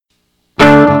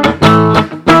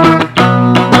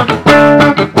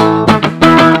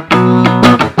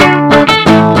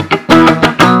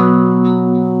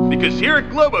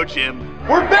Jim.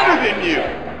 We're better than you.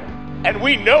 And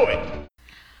we know it.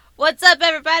 What's up,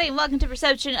 everybody, and welcome to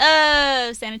Perception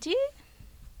of Sanity.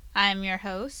 I'm your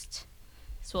host,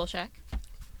 Swolshack.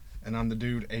 And I'm the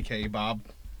dude, a.k.a. Bob.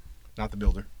 Not the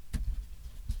builder.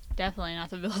 Definitely not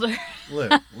the builder.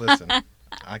 Listen,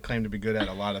 I claim to be good at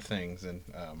a lot of things, and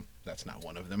that's not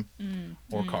one of them.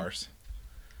 Or cars.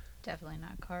 Definitely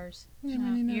not cars.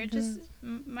 No, you're just,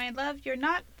 my love, you're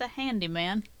not the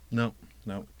handyman. No.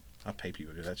 I pay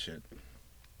people to do that shit.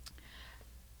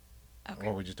 Okay.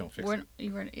 Or we just don't fix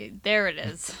it. There it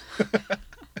is.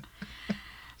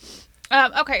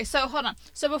 Okay, so hold on.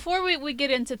 So before we get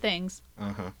into things,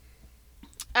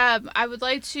 I would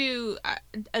like to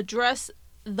address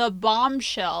the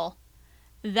bombshell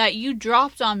that you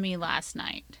dropped on me last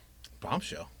night.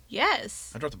 Bombshell?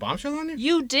 Yes. I dropped a bombshell on you?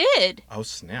 You did. Oh,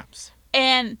 snaps.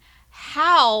 And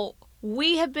how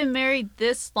we have been married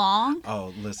this long.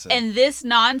 Oh, listen. And this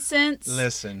nonsense.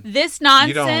 Listen. This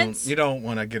nonsense. You don't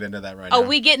want to get into that right now. Oh,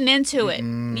 we getting into it.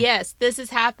 Yes, this is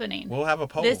happening. We'll have a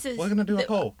poll. We're going to do a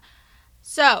poll.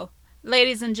 So,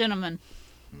 ladies and gentlemen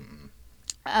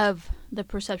of the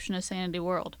Perception of Sanity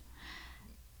world,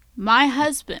 my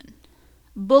husband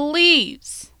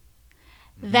believes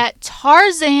that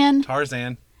Tarzan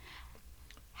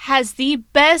has the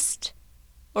best,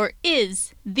 or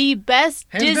is the best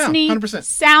Hands Disney down, 100%.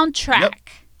 soundtrack. Yep,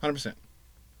 100%.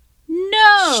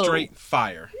 No. Straight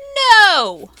fire.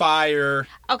 No. Fire.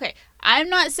 Okay, I'm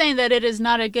not saying that it is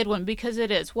not a good one, because it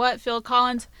is. What, Phil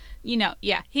Collins?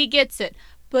 Yeah, he gets it.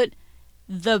 But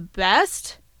the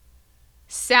best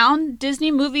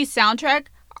Disney movie soundtrack?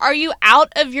 Are you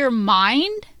out of your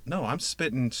mind? No, I'm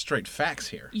spitting straight facts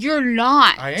here. You're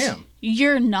not. I am.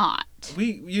 You're not.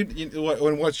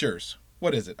 What's yours?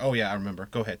 What is it? Oh yeah, I remember.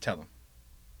 Go ahead, tell them.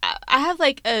 I have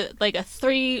like a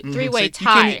three-way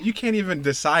tie. You can't even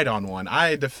decide on one.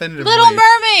 I definitively. Little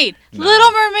Mermaid, No.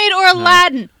 Little Mermaid, or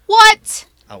Aladdin. No. What?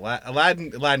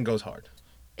 Aladdin goes hard.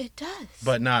 It does,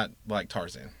 but not like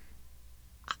Tarzan.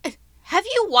 Have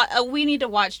you we need to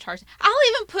watch Tarzan. I'll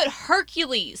even put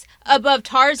Hercules above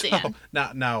Tarzan.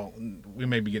 Oh, now we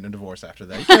may be getting a divorce after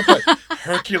that. You can't put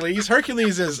Hercules.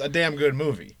 Hercules is a damn good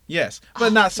movie. Yes,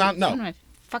 but not sound. No. My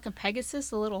fucking Pegasus,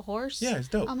 the little horse. Yeah, it's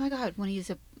dope. Oh my god, when he's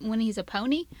a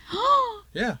pony.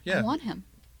 Yeah. I want him.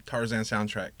 Tarzan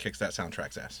soundtrack kicks that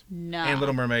soundtrack's ass. No. And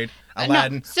Little Mermaid,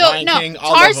 Aladdin, no. Lion King,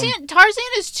 all of them. Tarzan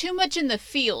is too much in the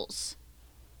feels.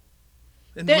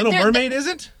 And Little Mermaid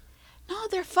isn't? No,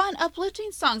 they're fun,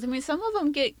 uplifting songs. I mean, some of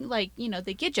them get,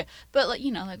 they get you. But, like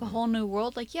A Whole New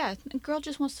World, a girl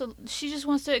just wants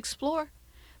to explore.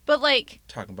 But,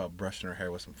 talking about brushing her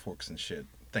hair with some forks and shit.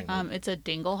 It's a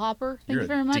dingle hopper. Thank You're you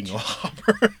very much. Dingle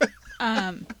hopper.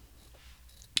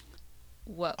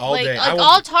 What? All day.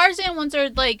 All Tarzan ones are,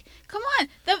 come on.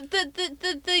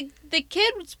 The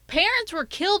kid's parents were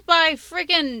killed by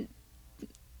friggin'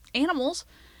 animals.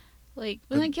 Wasn't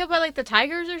they killed by, the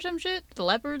tigers or some shit? The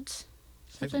leopards?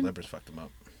 I think the leopards fucked them up.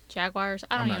 Jaguars?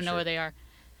 I don't even know where they are.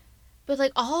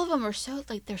 But, all of them are so,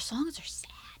 their songs are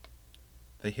sad.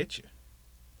 They hit you.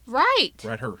 Right.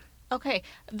 Right her. Okay.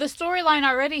 The storyline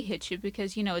already hits you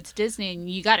because, it's Disney and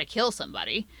you gotta kill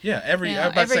somebody. Yeah, every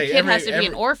kid has to be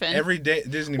an orphan. Every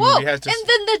Disney movie has to... and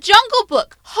then the Jungle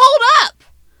Book. Hold up!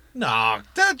 Nah,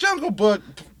 that Jungle Book...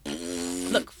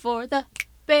 Look for the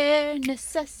bare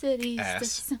necessities. Ass. The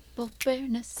simple bare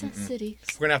necessities.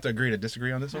 We're gonna have to agree to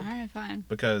disagree on this one. All right, fine.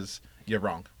 Because you're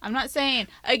wrong. I'm not saying...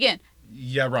 Again.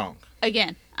 You're wrong.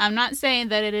 Again, I'm not saying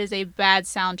that it is a bad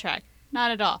soundtrack.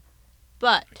 Not at all.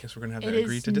 But I guess we're gonna have to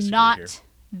agree to disagree it is not here.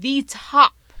 the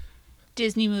top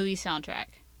Disney movie soundtrack.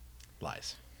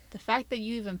 Lies. The fact that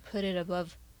you even put it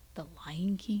above The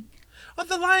Lion King. Oh,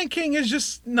 The Lion King is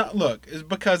just not. Look, it's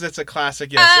because it's a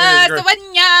classic. Yes, it is great.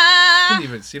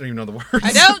 You don't even know the words.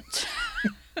 I don't.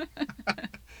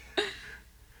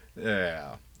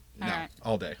 Yeah. No. All right.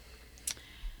 All day.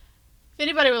 If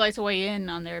anybody would like to weigh in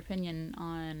on their opinion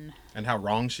on and how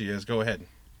wrong she is, go ahead.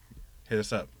 Hit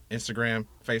us up. Instagram,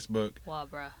 Facebook. Well,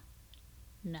 bruh.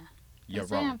 Nah. You're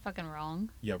wrong. wrong. I'm fucking wrong.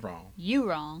 You're wrong. You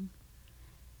wrong.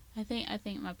 I think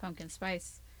my pumpkin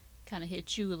spice kind of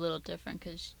hit you a little different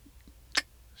because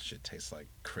shit tastes like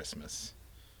Christmas.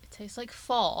 It tastes like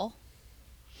fall.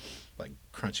 Like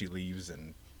crunchy leaves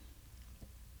and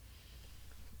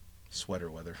sweater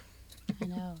weather. I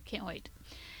know. Can't wait.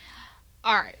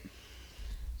 All right.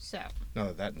 So.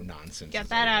 No, that nonsense. Got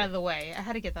that out of the way. I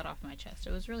had to get that off my chest.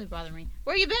 It was really bothering me.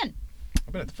 Where you been?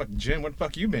 I've been at the fucking gym. Where the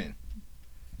fuck you been?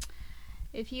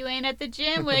 If you ain't at the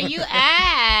gym, where you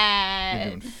at? You're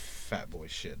doing fat boy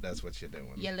shit. That's what you're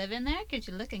doing. You living there? Because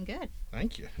you're looking good.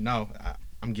 Thank you. No,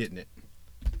 I'm getting it.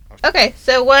 Okay,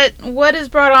 so what has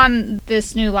brought on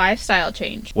this new lifestyle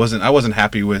change? I wasn't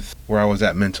happy with where I was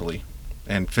at mentally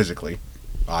and physically,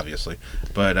 obviously.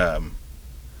 But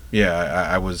yeah,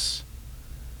 I was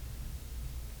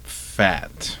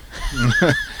fat.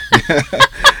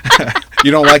 You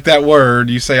don't like that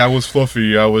word. You say I was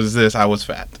fluffy, I was this, I was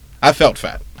fat. I felt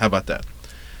fat. How about that?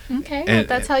 Okay, And-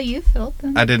 that's how you felt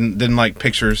then. I didn't like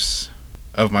pictures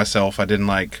of myself. I didn't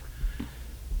like,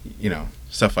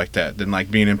 stuff like that. Didn't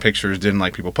like being in pictures. Didn't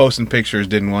like people posting pictures.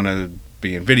 Didn't want to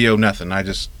be in video. Nothing. I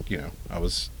just, I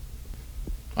was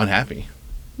unhappy.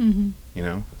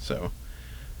 Mm-hmm. So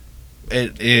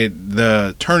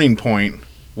the turning point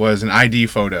was an ID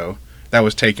photo that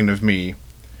was taken of me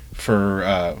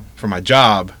for my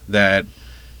job that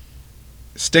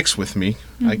sticks with me.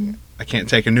 Mm-hmm. I can't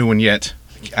take a new one yet.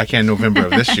 I can November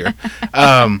of this year.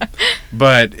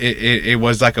 But it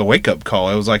was like a wake up call.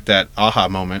 It was like that aha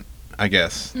moment, I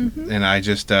guess. Mm-hmm. And I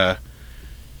just I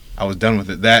was done with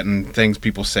it. That and things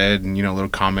people said and little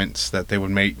comments that they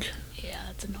would make. Yeah,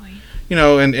 that's annoying.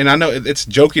 And I know it's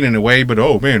joking in a way, but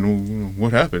oh man,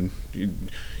 what happened? You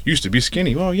used to be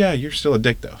skinny. Well, yeah, you're still a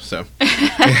dick though. So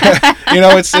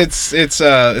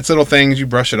it's little things. You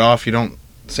brush it off. You don't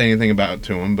say anything about it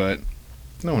to them, but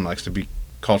no one likes to be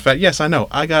called fat. Yes, I know.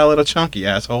 I got a little chunky,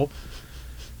 asshole.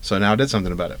 So now I did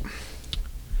something about it.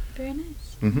 Very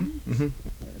nice. Mm-hmm.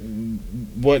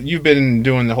 Mm-hmm. What you've been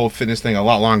doing the whole fitness thing a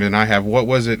lot longer than I have. What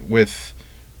was it with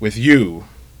you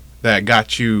that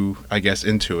got you, I guess,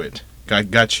 into it?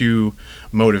 Got you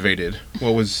motivated?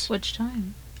 What was Which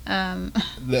time?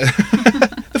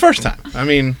 the first time? I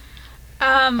mean,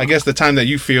 I guess the time that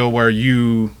you feel where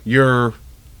your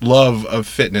love of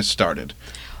fitness started.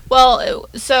 Well,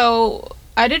 so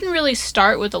I didn't really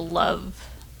start with a love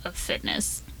of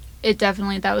fitness.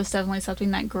 That was definitely something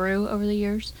that grew over the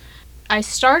years. I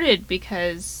started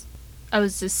because I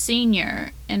was a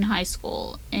senior in high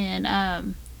school, and I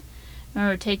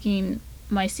remember taking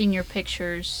my senior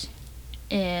pictures,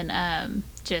 and I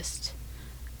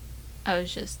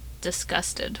was just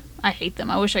disgusted. I hate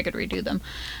them. I wish I could redo them.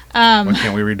 Why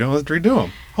can't we redo them? Let's redo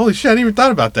them. Holy shit! I didn't even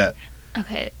thought about that.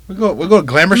 Okay. We'll go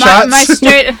glamour shots.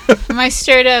 My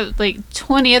straight up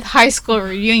 20th high school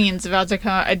reunion's about to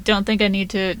come out. I don't think I need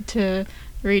to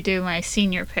redo my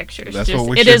senior pictures. That's what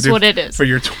we it should is do what it is. for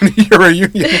your 20-year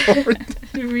reunion.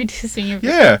 Redo senior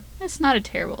pictures. Yeah. That's not a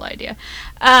terrible idea.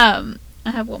 I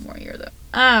have one more year though.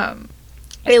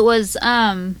 It was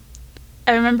I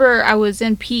remember I was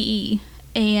in PE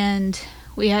and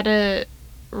we had to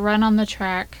run on the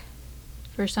track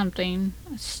for something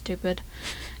stupid.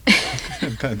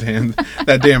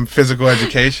 that damn physical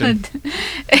education.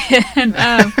 And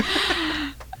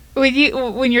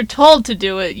when you're told to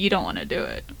do it, you don't want to do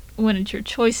it. When it's your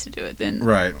choice to do it, then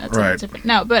right. Different.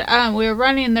 No, but we were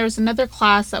running, and there was another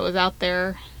class that was out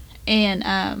there,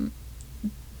 and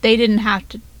they didn't have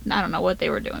to. I don't know what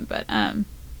they were doing, but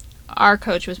our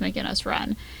coach was making us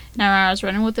run. Now I was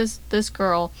running with this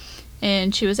girl,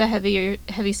 and she was a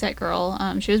heavy set girl.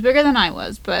 She was bigger than I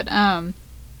was, but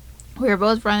we were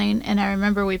both running, and I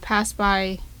remember we passed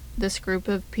by this group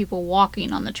of people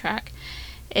walking on the track,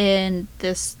 and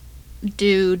this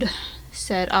dude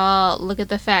said, "Oh, look at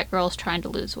the fat girls trying to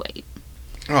lose weight."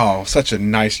 Oh, such a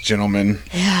nice gentleman.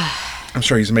 Yeah. I'm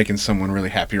sure he's making someone really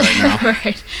happy right now.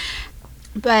 Right.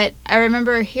 But I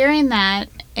remember hearing that,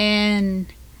 and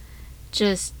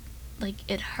just like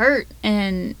it hurt,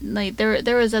 and like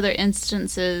there was other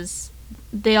instances.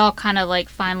 They all kind of like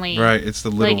finally right. It's the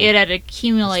little like it had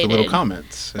accumulated. It's the little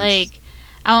comments. Like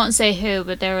I won't say who,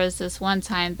 but there was this one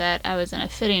time that I was in a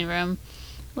fitting room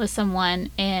with someone,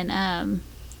 and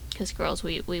because girls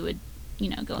we would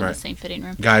go in the same fitting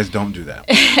room. Guys don't do that.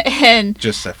 And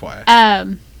just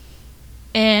FYI.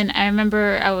 And I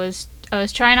remember I was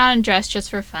trying on a dress just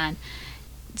for fun.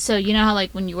 So you know how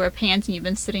like when you wear pants and you've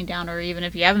been sitting down, or even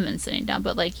if you haven't been sitting down,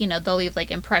 but like they'll leave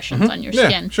like impressions on your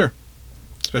skin. Yeah, sure.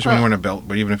 Especially when you're wearing a belt,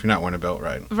 but even if you're not wearing a belt,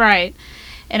 right? Right.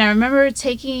 And I remember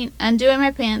undoing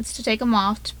my pants to take them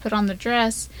off to put on the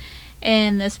dress,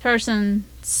 and this person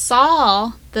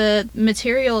saw the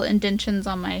material indentions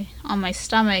on my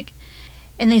stomach,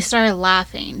 and they started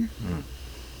laughing. Mm.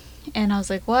 And I was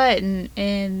like, "What?"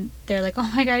 And they're like,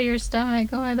 "Oh my God, your stomach!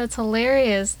 Oh my, that's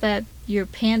hilarious that your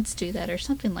pants do that," or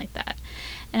something like that.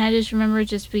 And I just remember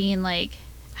just being like,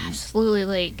 absolutely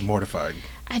like mortified.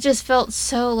 I just felt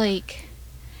so like,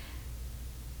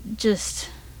 just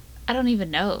I don't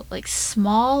even know, like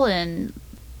small on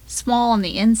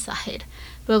the inside,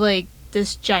 but like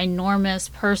this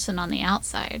ginormous person on the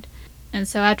outside. And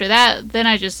so after that, then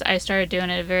I started doing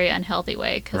it a very unhealthy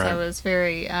way, because I was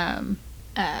very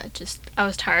I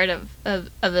was tired of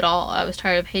it all. I was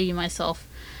tired of hating myself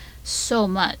so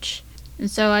much. And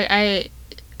so I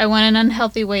went an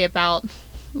unhealthy way about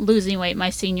losing weight my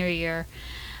senior year.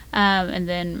 And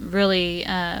then really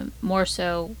more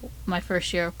so my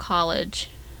first year of college.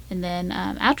 And then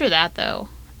after that, though,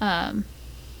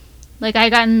 like I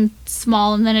gotten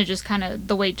small, and then it just kind of,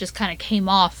 the weight just kind of came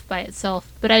off by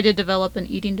itself. But I did develop an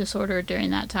eating disorder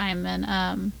during that time,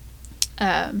 and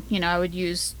you know, I would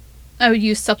use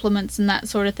supplements and that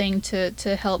sort of thing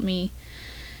to help me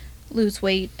lose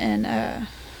weight and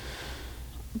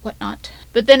whatnot.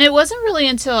 But then it wasn't really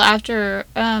until after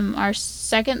our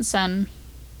second son,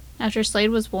 after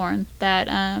Slade was born, that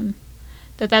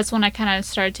that's when I kind of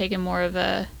started taking more of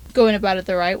a going about it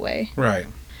the right way. Right.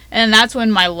 And that's when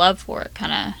my love for it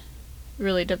kind of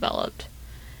really developed.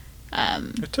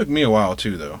 It took me a while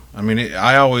too, though. I mean,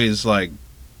 I always I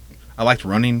liked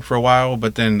running for a while,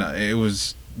 but then I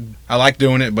liked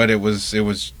doing it, but it was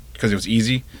because it was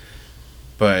easy.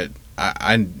 But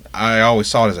I always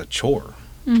saw it as a chore.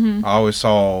 Mm-hmm. I always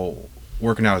saw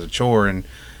working out as a chore, and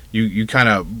you kind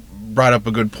of brought up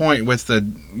a good point with the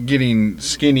getting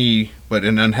skinny, but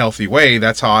in an unhealthy way.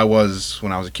 That's how I was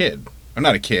when I was a kid. Or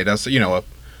not a kid, I was, a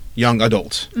young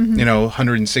adult. Mm-hmm.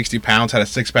 160 pounds, had a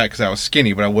six-pack because I was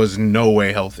skinny, but I was no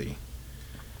way healthy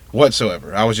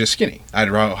whatsoever. I was just skinny. I had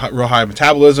a real high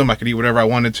metabolism. I could eat whatever I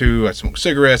wanted to. I smoked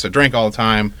cigarettes. I drank all the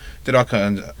time. Did all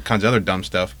kinds of other dumb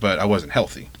stuff, but I wasn't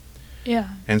healthy. Yeah.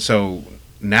 And so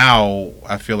now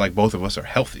I feel like both of us are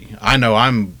healthy. I know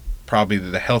I'm probably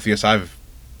the healthiest I've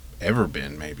ever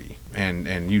been, maybe.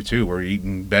 And you too. We're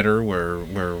eating better.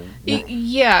 We're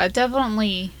yeah,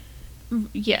 definitely.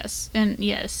 Yes, and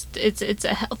yes, it's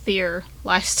a healthier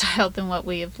lifestyle than what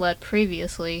we have led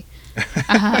previously.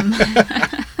 And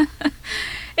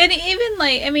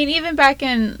even even back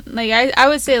in I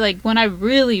would say when I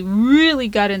really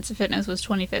got into fitness was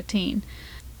 2015,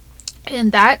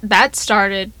 and that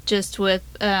started just with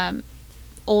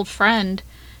old friend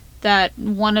that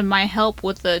wanted my help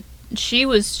with the. She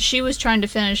was trying to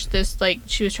finish this,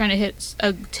 she was trying to hit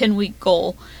a 10-week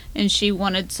goal, and she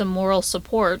wanted some moral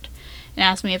support and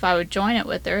asked me if I would join it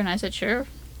with her, and I said sure.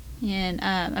 And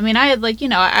I had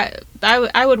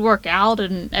I would work out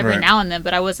and every Right. now and then,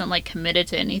 but I wasn't committed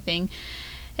to anything.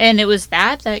 And it was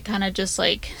that kind of just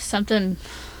something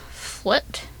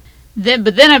flipped.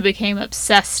 But then I became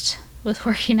obsessed with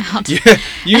working out. Yeah,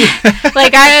 you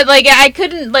I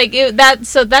couldn't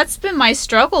so that's been my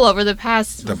struggle over the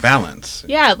past the balance.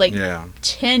 yeah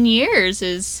 10 years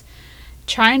is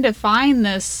trying to find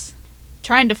that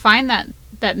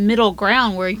middle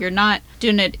ground where you're not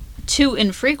doing it too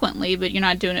infrequently, but you're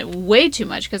not doing it way too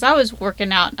much. Because I was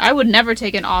working out, I would never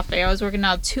take an off day. I was working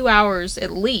out 2 hours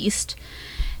at least,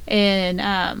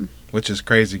 and Which is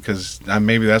crazy because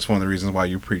maybe that's one of the reasons why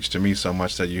you preach to me so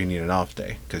much that you need an off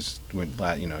day, because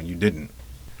you didn't.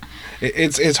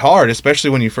 It's hard, especially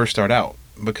when you first start out,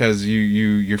 because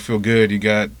you feel good. You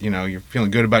got you're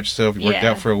feeling good about yourself. You worked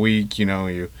Yeah. out for a week.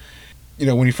 When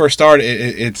you first start,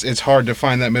 it's hard to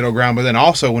find that middle ground. But then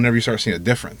also whenever you start seeing a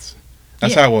difference,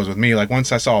 that's Yeah. how it was with me.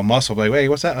 Once I saw a muscle, hey,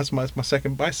 what's that? That's my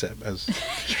second bicep.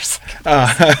 you're so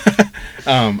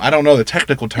I don't know the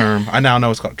technical term. I now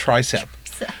know it's called tricep.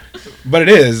 But it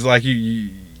is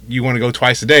you want to go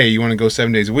twice a day. You want to go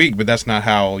 7 days a week. But that's not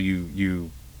how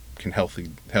you can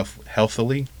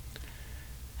healthily.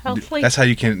 healthily. That's how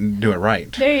you can do it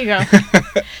right. There you go.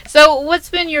 So, what's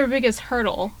been your biggest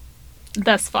hurdle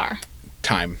thus far?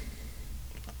 Time.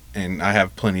 And I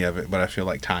have plenty of it, but I feel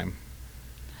like time.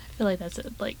 I feel like that's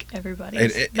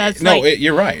everybody's.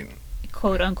 You're right.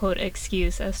 Quote unquote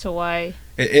excuse as to why.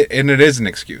 And it is an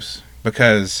excuse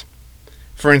because,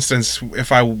 for instance,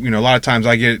 if a lot of times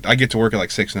I get to work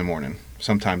at 6 in the morning,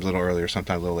 sometimes a little earlier,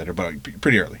 sometimes a little later, but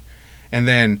pretty early. And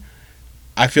then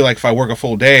I feel like if I work a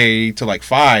full day till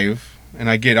 5 and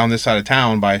I get on this side of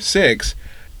town by 6,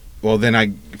 well then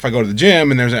if I go to the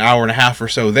gym and there's an hour and a half or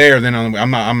so there, then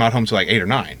I'm not home till 8 or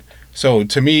 9. So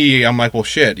to me, I'm like, well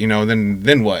shit,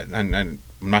 then what? And I'm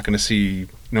not going to see,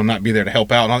 not be there to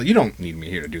help out. And all. You don't need me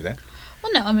here to do that.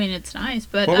 Well, no, it's nice,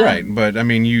 but Well, right, but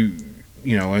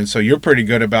and so you're pretty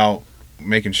good about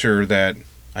making sure that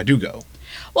I do go.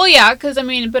 Well, yeah, because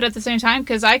but at the same time,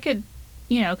 because I could,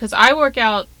 because I work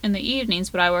out in the evenings,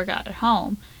 but I work out at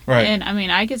home. Right. And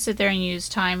I could sit there and use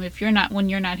time when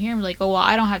you're not here. I'm like, oh well,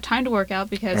 I don't have time to work out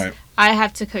because Right. I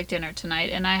have to cook dinner tonight,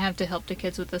 and I have to help the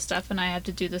kids with the stuff, and I have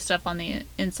to do the stuff on the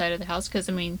inside of the house. Because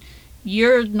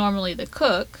you're normally the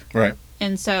cook, Right.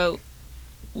 and so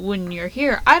when you're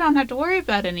here, I don't have to worry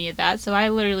about any of that. So I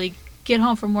literally get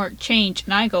home from work, change,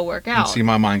 and I go work And out. see,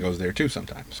 my mind goes there too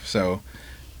sometimes. So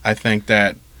I think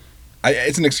that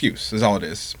it's an excuse is all it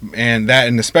is. And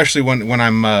especially when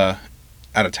I'm out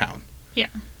of town. Yeah.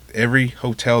 Every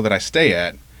hotel that I stay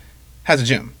at has a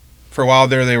gym. For a while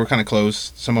there, they were kind of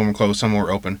closed. Some of them were closed, some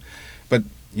were open. But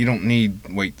you don't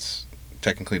need weights,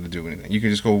 technically, to do anything. You can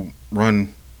just go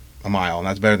run a mile, and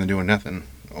that's better than doing nothing.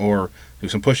 Or do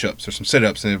some push-ups or some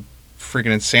sit-ups, and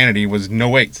freaking insanity was no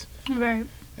weights. Right.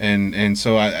 And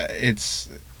so it's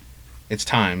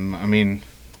time. I mean,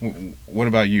 what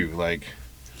about you? Like,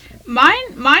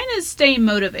 mine is staying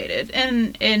motivated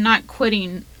and not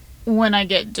quitting when I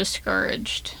get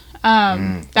discouraged.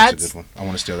 that's a good one. I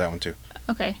want to steal that one too.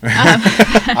 Okay.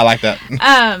 I like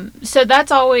that. So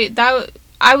that's always that.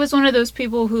 I was one of those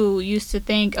people who used to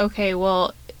think, okay,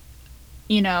 well,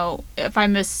 if I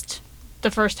missed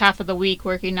the first half of the week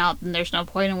working out, then there's no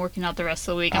point in working out the rest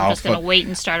of the week. I'm just going to wait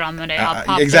and start on Monday. I'll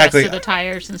pop exactly. the rest of the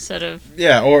tires instead of...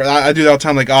 Yeah, or I do that all the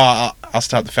time, like, I'll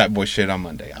stop the fat boy shit on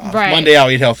Monday. Right. Monday I'll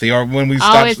eat healthy. Or when we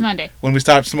stop... Always Monday. When we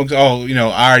stop smoking,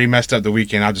 I already messed up the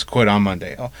weekend. I'll just quit on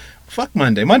Monday. Oh, fuck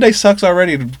Monday. Monday sucks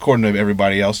already according to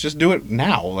everybody else. Just do it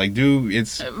now. Like,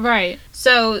 it's... Right.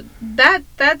 So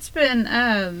that's been...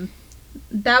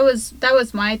 that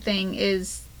was my thing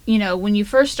is... when you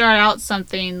first start out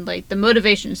something, like, the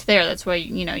motivation's there. That's why,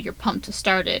 you're pumped to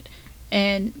start it.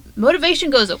 And motivation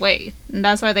goes away. And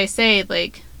that's why they say,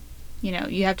 like, you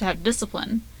have to have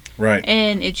discipline. Right.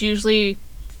 And it's usually,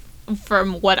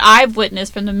 from what I've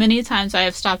witnessed from the many times I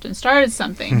have stopped and started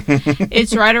something,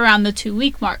 it's right around the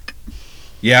 2-week mark.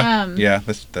 Yeah.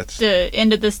 That's the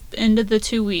end of the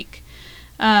 2 week,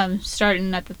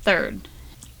 starting at the 3rd.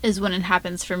 Is when it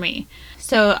happens for me.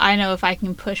 So I know if I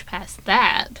can push past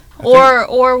that,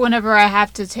 or whenever I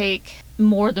have to take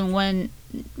more than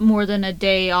a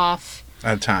day off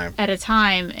at a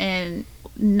time, and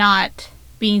not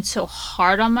being so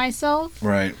hard on myself.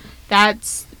 Right.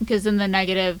 That's because then the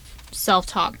negative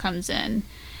self-talk comes in,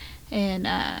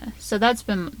 and so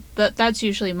that's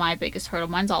usually my biggest hurdle.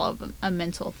 Mine's all of a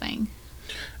mental thing.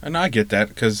 And I get that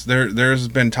because there's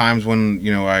been times when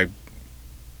I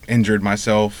injured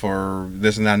myself or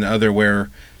this and that and the other where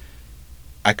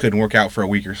I couldn't work out for a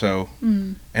week or so.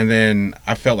 And then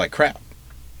I felt like crap.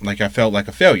 Like I felt like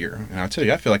a failure. And I'll tell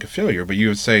you, I feel like a failure, but you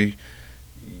would say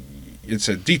it's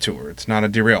a detour. It's not a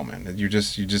derailment. You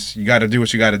got to do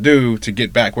what you got to do to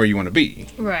get back where you want to be.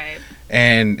 Right.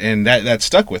 And that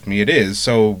stuck with me. It is.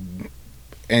 So,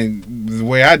 and the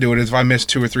way I do it is if I miss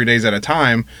 2 or 3 days at a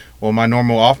time, well, my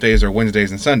normal off days are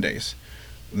Wednesdays and Sundays.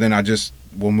 Then I just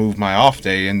will move my off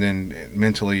day, and then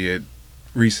mentally it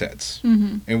resets.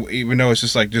 Mm-hmm. And even though it's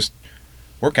just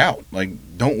work out. Like,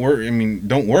 don't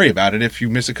worry about it. If you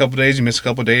miss a couple days, you miss a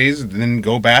couple days, then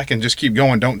go back and just keep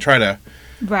going. Don't try to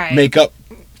make up,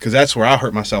 because that's where I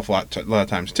hurt myself a lot of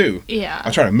times too. Yeah.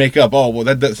 I try to make up. Oh, well,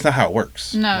 that's not how it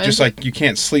works. No. Just like you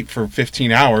can't sleep for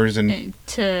 15 hours and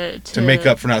to make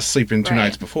up for not sleeping 2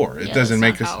 nights before. It doesn't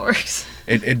make us. How it works.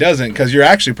 It doesn't, because you're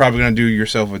actually probably going to do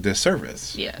yourself a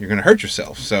disservice. Yeah. You're going to hurt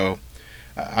yourself. So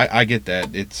I get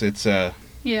that. It's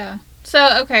Yeah.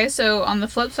 So on the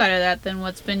flip side of that, then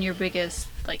what's been your biggest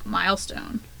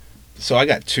milestone? So I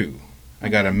got 2. I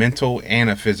got a mental and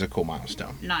a physical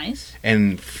milestone. Nice.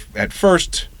 And at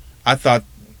first, I thought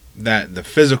that the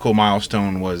physical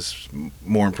milestone was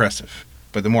more impressive.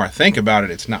 But the more I think about it,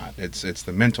 it's not. It's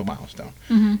the mental milestone.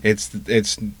 Mm-hmm.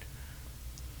 It's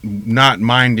not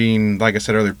minding, like I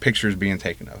said earlier, pictures being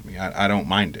taken of me. I don't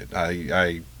mind it.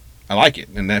 I like it.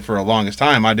 And that for the longest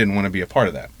time, I didn't want to be a part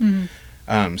of that.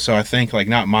 Mm-hmm. So I think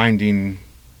not minding,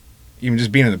 even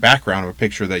just being in the background of a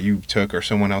picture that you took or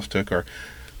someone else took, or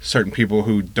certain people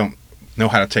who don't know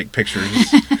how to take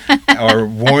pictures or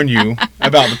warn you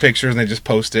about the pictures and they just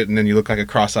post it and then you look like a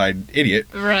cross-eyed idiot.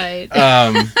 Right.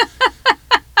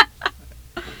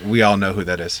 We all know who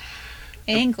that is.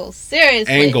 Angles.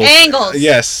 Seriously. Angles.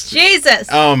 Yes. Jesus.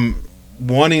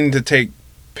 Wanting to take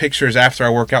pictures after I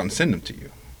work out and send them to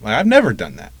you. I've never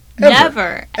done that.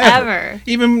 Ever.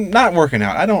 Even not working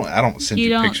out. I don't send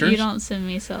you pictures. You don't send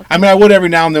me selfies. I mean, I would every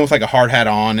now and then with a hard hat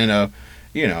on and a,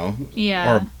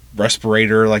 or a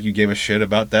respirator, like you gave a shit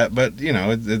about that. But,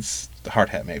 it's a hard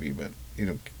hat maybe, but you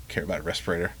don't care about a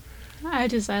respirator. I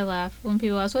laugh when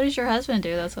people ask, what does your husband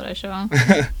do? That's what I show them.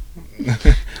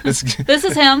 This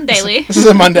is him daily. This is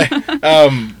a Monday.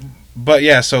 But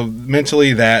yeah, so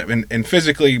mentally that, and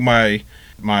physically my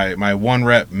 1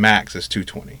 rep max is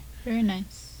 220. Very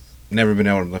nice. Never been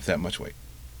able to lift that much weight.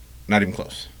 Not even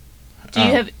close. Do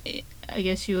you have, I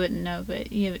guess you wouldn't know,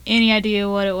 but you have any idea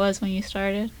what it was when you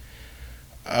started?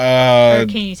 Or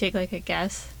can you take a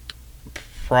guess?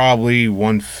 Probably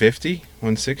 150,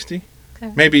 160.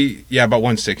 Okay. Maybe, about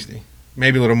 160.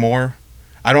 Maybe a little more.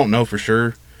 I don't know for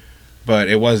sure. but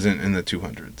it wasn't in the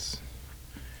 200s.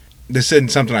 This isn't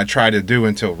something I tried to do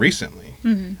until recently.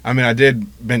 Mm-hmm. I mean, I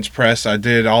did bench press, I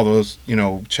did all those,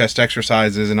 chest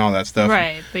exercises and all that stuff.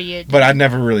 Right, but I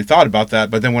never really thought about that.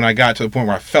 But then when I got to the point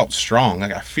where I felt strong,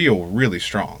 like I feel really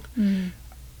strong,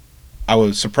 I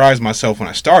was surprised myself when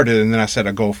I started, and then I set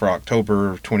a goal for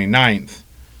October 29th,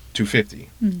 250,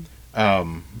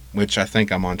 which I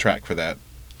think I'm on track for that.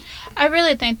 I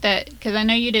really think that, because I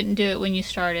know you didn't do it when you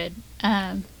started,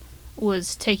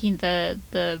 was taking the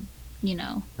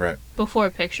right before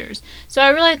pictures. So I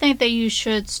really think that you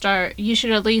should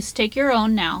at least take your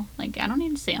own now. Like, I don't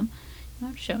need to see them. You don't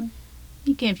have to show me.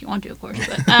 You can if you want to, of course,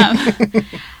 but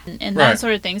and that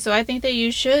sort of thing. So I think that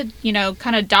you should,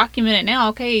 kind of document it now.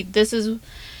 Okay, this is,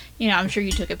 I'm sure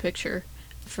you took a picture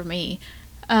for me,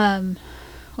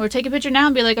 or take a picture now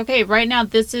and be like, okay, right now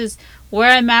this is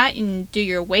where I'm at, and do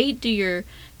your weight, do your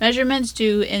measurements,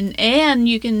 and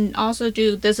you can also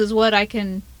do, this is what I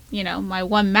can, my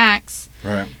one max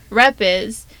rep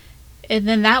is, and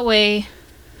then that way,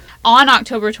 on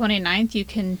October 29th, you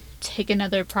can take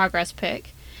another progress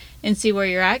pic and see where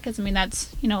you're at, because I mean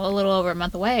that's a little over a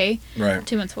month away, right,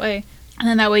 2 months away, and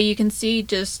then that way you can see,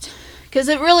 just because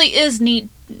it really is neat.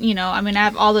 I mean, I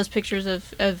have all those pictures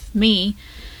of me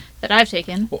that I've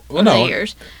taken over the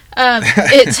years.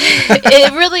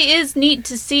 It really is neat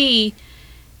to see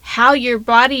how your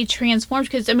body transforms,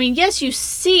 because I mean, yes, you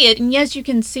see it, and yes, you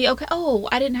can see, okay, oh,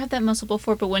 I didn't have that muscle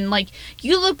before, but when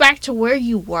you look back to where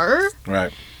you were,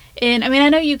 right, and I mean, I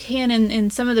know you can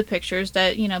in some of the pictures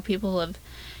that people have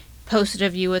posted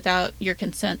of you without your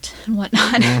consent and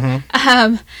whatnot.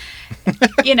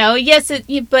 Yes,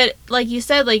 but like you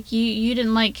said, you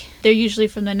didn't they're usually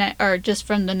from the neck, or just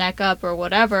from the neck up or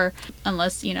whatever,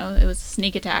 unless it was a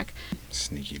sneak attack.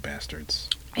 Sneaky bastards.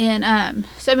 And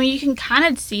so I mean, you can kind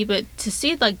of see, but to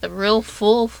see the real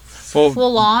full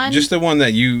on, just the one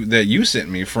that you sent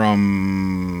me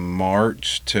from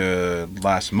March to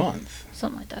last month,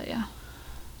 something like that. Yeah,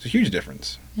 it's a huge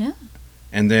difference. Yeah.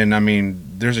 And then I mean,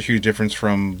 there's a huge difference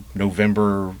from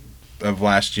November of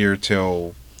last year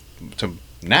to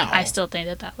now. I still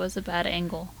think that was a bad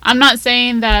angle. I'm not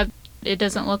saying that it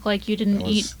doesn't look like you didn't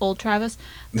eat old Travis,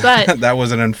 but that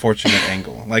was an unfortunate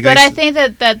angle. But I think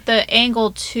that the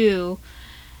angle too,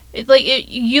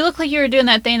 you look like you were doing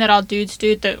that thing that all dudes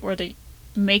do, where they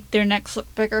make their necks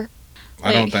look bigger.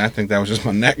 I think that was just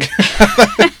my neck.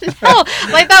 No,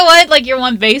 that one, your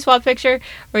one baseball picture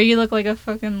where you look like a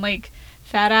fucking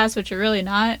fat ass, which you're really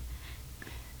not.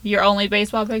 Your only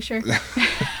baseball picture.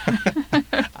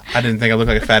 I didn't think I looked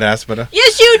like a fat ass, but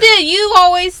yes, you did. You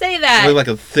always say that. I look like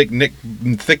a thick neck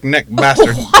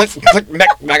bastard. thick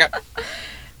neck maggot.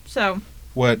 So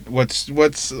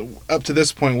what's up to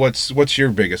this point? What's your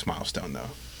biggest milestone though?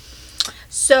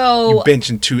 So you're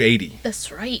benching 280.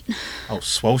 That's right. Oh,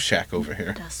 swole shack over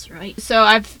here. That's right. So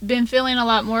I've been feeling a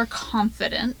lot more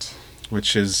confident,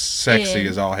 which is sexy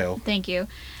as all hell. Thank you.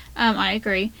 I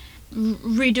agree.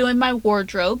 Redoing my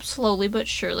wardrobe slowly but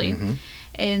surely. Mm-hmm.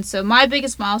 And so my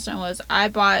biggest milestone was I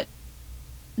bought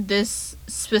this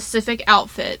specific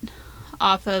outfit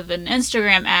off of an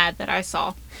Instagram ad that I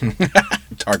saw.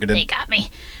 Targeted. They got me.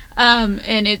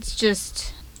 And it's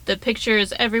just, the picture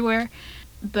is everywhere.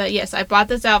 But yes, I bought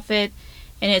this outfit,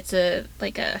 and it's a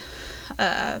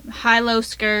high-low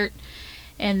skirt,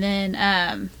 and then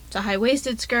it's a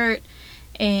high-waisted skirt,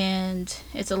 and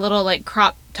it's a little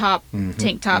crop top,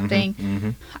 tank top thing. Mm-hmm.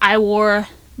 I wore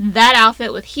that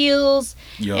outfit with heels,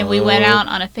 and we went out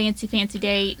on a fancy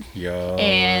date.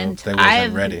 And they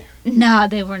wasn't ready. No,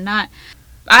 they were not.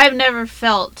 I've never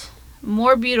felt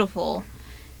more beautiful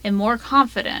and more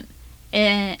confident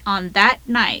on that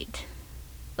night.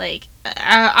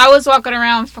 I was walking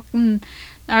around fucking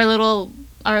our little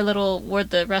where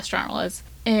the restaurant was,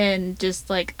 and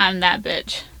just I'm that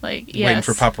bitch. Yes. Waiting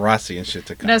for paparazzi and shit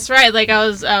to come. That's right. I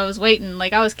was waiting.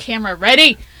 I was camera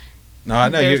ready. No, I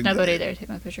know there's nobody there to take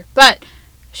my picture, but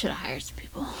I should have hired some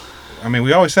people. I mean,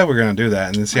 we always said we're gonna do that,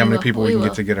 and then see how many people we can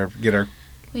get to get our.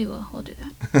 We will. We'll do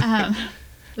that.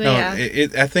 But no, yeah.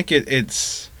 I think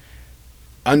it's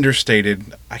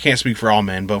understated. I can't speak for all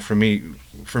men, but for me,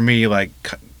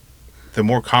 the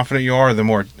more confident you are, the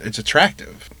more it's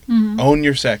attractive. Mm-hmm. Own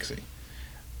your sexy.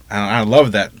 I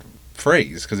love that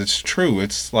phrase because it's true.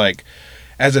 It's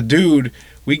as a dude,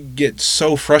 we get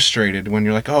so frustrated when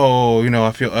you're oh,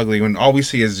 I feel ugly, when all we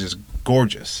see is just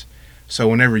gorgeous. So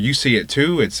whenever you see it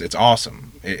too, it's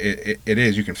awesome. It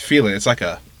is. You can feel it. It's like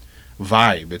a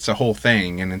vibe. It's a whole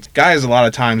thing. And guys a lot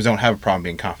of times don't have a problem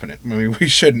being confident. I mean, we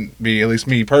shouldn't be, at least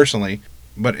me personally,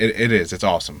 but it is. It's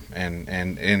awesome. And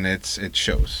it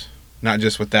shows. Not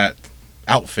just with that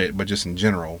outfit, but just in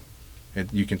general.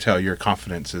 You can tell your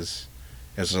confidence is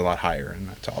a lot higher, and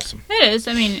that's awesome. It is.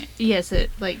 I mean, yes,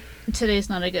 today's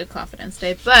not a good confidence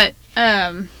day, but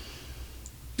well,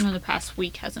 the past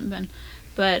week hasn't been,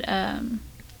 but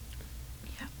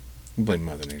Blame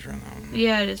Mother Nature on that one.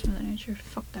 yeah, it is Mother Nature.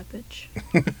 Fuck that bitch.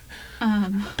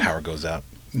 Power goes out.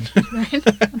 Right?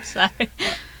 I'm sorry.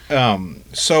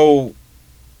 So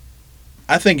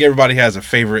I think everybody has a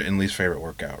favorite and least favorite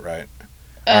workout, right?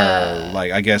 Or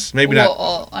like, I guess maybe not.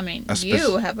 Well, I mean,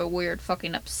 you have a weird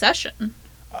fucking obsession.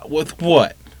 With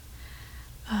what?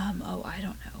 I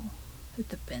don't know. With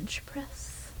the bench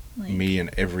press. Like, Me and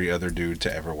every other dude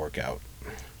to ever work out.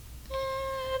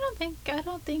 I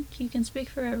don't think you can speak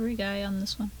for every guy on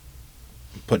this one.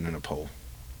 Putting in a poll.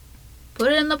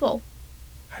 Put it in the poll.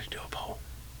 How do you do a poll?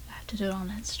 I have to do it on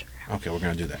Instagram. Okay, we're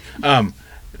gonna do that.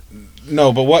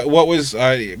 No, but what was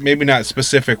maybe not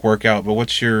specific workout, but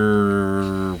what's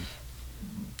your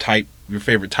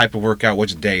favorite type of workout?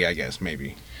 Which day, I guess,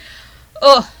 maybe.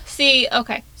 Oh, see,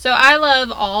 okay. So I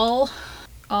love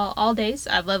all days.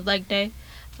 I love leg day.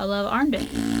 I love arm day.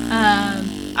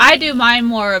 I do mine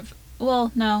more of,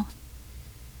 well, no.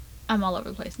 I'm all over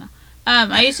the place now.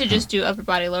 I used to just do upper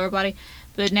body, lower body,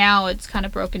 but now it's kind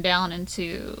of broken down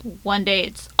into one day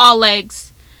it's all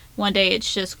legs, one day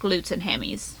it's just glutes and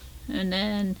hammies, and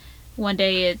then one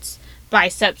day it's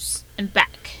biceps and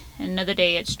back, and another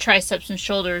day it's triceps and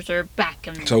shoulders or back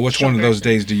and So which one of those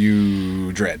days do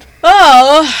you dread?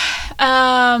 Oh,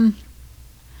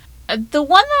 the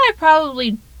one that I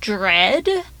probably dread,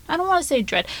 I don't want to say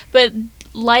dread, but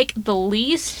like the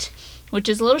least, which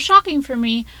is a little shocking for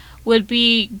me, would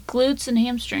be glutes and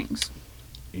hamstrings.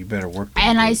 You better work.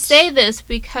 And glutes. I say this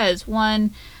because,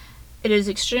 one, it is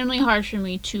extremely hard for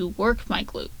me to work my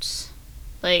glutes.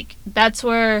 Like, that's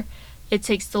where it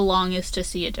takes the longest to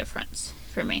see a difference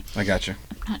for me. I got you.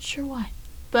 I'm not sure why.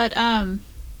 But,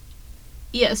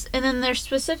 yes. And then there's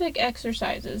specific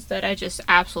exercises that I just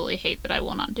absolutely hate that I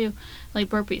will not do. Like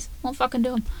burpees. Won't fucking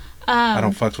do them. I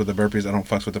don't fucks with the burpees. I don't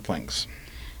fucks with the planks.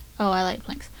 Oh, I like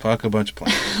planks. Fuck a bunch of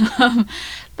planks.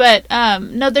 But,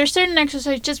 no, there's certain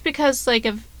exercises just because, like,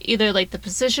 of either, like, the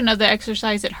position of the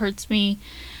exercise, it hurts me.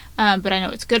 But I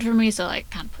know it's good for me, so I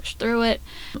kind of push through it.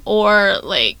 Or,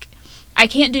 like, I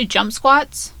can't do jump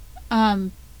squats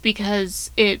because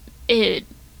I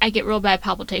get real bad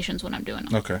palpitations when I'm doing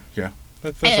them. Okay, yeah.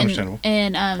 That's understandable.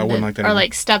 And I wouldn't like that or either.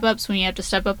 like step ups when you have to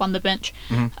step up on the bench.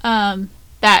 Mm-hmm.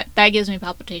 That gives me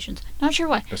palpitations. Not sure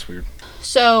why. That's weird.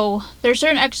 So there's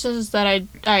certain exercises that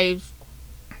I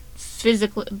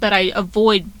physically that I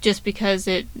avoid just because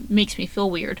it makes me feel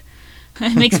weird.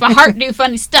 It makes my heart do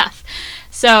funny stuff.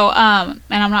 So and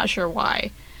I'm not sure why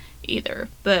either.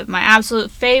 But my absolute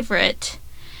favorite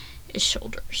is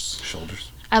shoulders.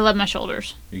 Shoulders. I love my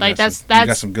shoulders. You Like got that's you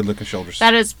got some good looking shoulders.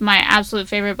 that is my absolute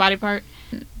favorite body part.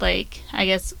 Like, I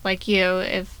guess like you,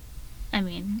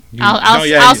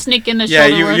 I'll sneak in the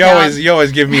shoulder workout. You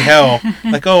always give me hell.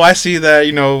 Like, oh, I see that,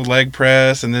 leg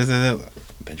press and this and that.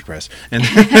 Bench press and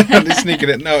sneaking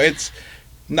it. No, it's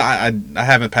no. I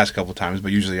haven't passed a couple times,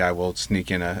 but usually I will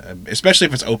sneak in especially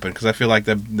if it's open, because I feel like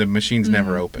the machine's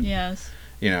never open. Yes.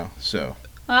 So.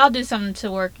 Well, I'll do something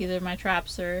to work either my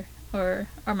traps or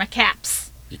my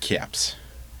caps. Your caps.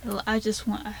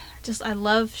 I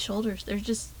love shoulders. There's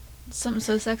just something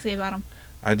so sexy about them.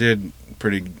 I did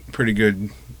pretty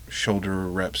good shoulder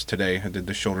reps today. I did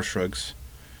the shoulder shrugs.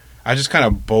 I just kind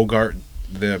of bogart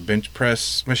the bench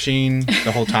press machine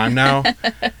the whole time now.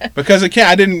 Because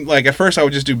I didn't, like, at first I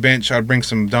would just do bench. I would bring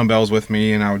some dumbbells with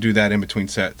me and I would do that in between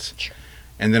sets. Sure.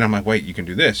 And then I'm like, wait, you can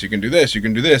do this, you can do this, you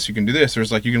can do this, you can do this.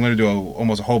 There's like, you can literally do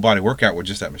almost a whole body workout with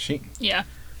just that machine. Yeah.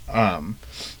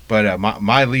 But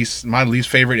my least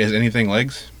favorite is anything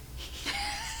legs.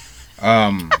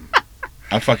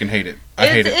 I fucking hate it. I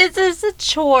hate it. It's a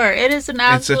chore. It is an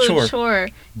absolute chore.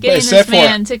 Getting except this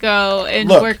man to go and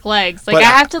work legs. Like,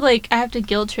 I have to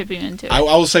guilt trip him into it. I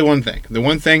will say one thing. The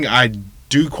one thing I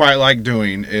do quite like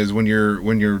doing is when you're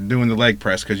doing the leg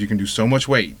press, because you can do so much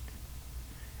weight,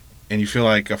 and you feel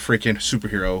like a freaking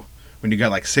superhero when you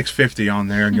got like 650 on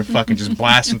there and you're fucking just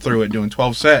blasting through it doing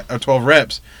 12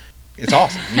 reps. It's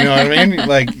awesome. You know what I mean?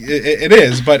 Like, it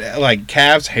is. But like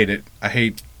calves, hate it. I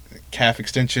hate calf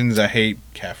extensions. I hate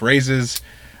calf raises.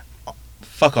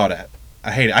 Fuck all that.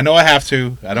 I hate it. I know I have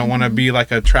to. I don't want to be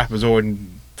like a trapezoid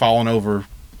and falling over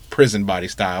prison body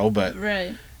style, but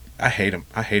right. I hate them.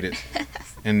 I hate it.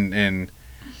 and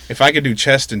if I could do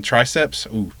chest and triceps,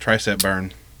 tricep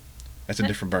burn. That's a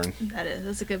different burn.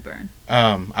 That's a good burn.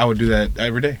 I would do that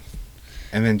every day.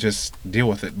 And then just deal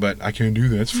with it. But I can't do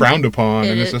that. It's frowned upon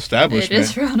in this establishment. It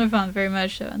is frowned upon very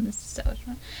much so in this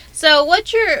establishment. So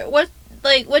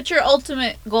like, what's your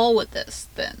ultimate goal with this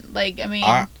then? Like, I mean,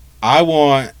 I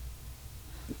want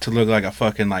to look like a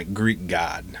fucking like Greek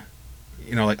god,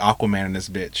 you know, like Aquaman in this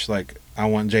bitch. Like I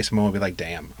want Jason Momoa to be like,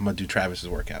 damn, I'm gonna do Travis's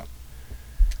workout.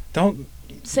 Don't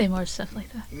say more stuff like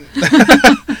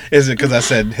that. Is it because I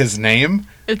said his name?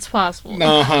 It's possible.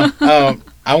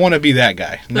 I want to be that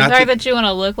guy. The fact that you want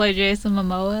to look like Jason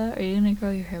Momoa, are you gonna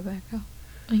grow your hair back out?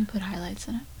 Or you put highlights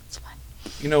in it. It's fine.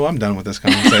 You know, I'm done with this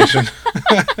conversation.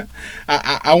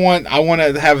 I want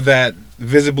to have that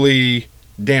visibly,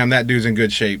 damn, that dude's in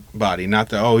good shape body. Not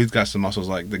the, oh, he's got some muscles.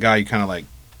 Like the guy you kind of like,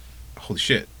 holy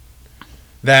shit.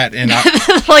 That and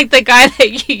like the guy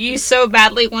that you so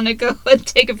badly want to go and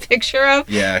take a picture of.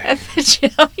 Yeah. At the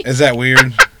gym. Is that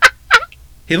weird?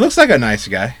 He looks like a nice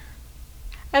guy.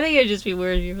 I think it'd just be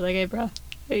weird if you were like, hey, bro,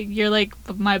 you're like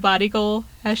my body goal.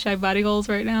 # body goals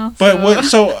right now. But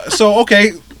so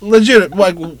okay, legit.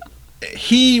 Like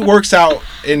he works out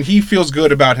and he feels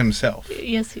good about himself.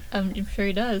 Yes, I'm sure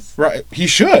he does. Right, he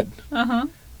should. Uh-huh.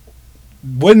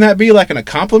 Wouldn't that be like a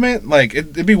compliment? Like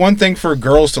it'd be one thing for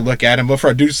girls to look at him, but for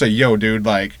a dude to say, "Yo, dude,"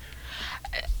 like.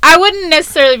 I wouldn't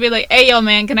necessarily be like, hey, yo,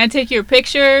 man, can I take your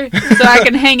picture so I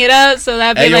can hang it up? So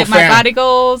that'd be hey, like my body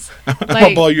goals. I'm going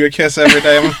to blow you a kiss every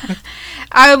day.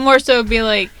 I would more so be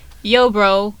like, yo,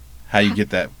 bro. How you get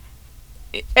that?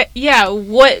 Yeah,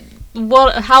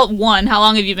 how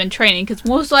long have you been training? Because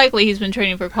most likely he's been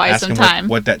training for quite some time.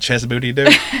 What that chest booty do?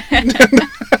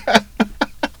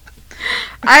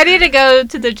 I need to go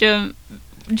to the gym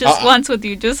just once with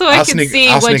you, just so I can see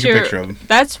what you're.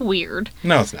 That's weird.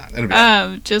 No, it's not. It'll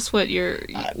be just what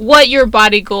your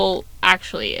body goal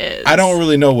actually is. I don't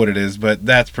really know what it is, but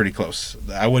that's pretty close.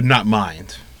 I would not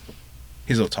mind.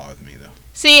 He's a little taller than me, though.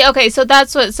 See, okay, so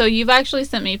that's what. So you've actually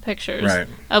sent me pictures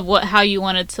of how you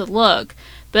wanted to look,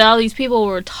 but all these people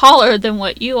were taller than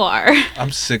what you are.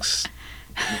 I'm 6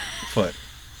 foot.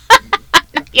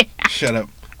 Yeah. Shut up.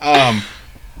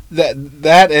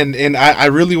 That and I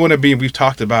really want to be. We've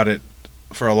talked about it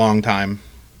for a long time,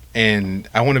 and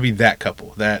I want to be that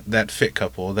couple, that fit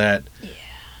couple, that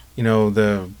you know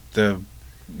the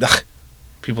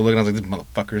people looking at us like these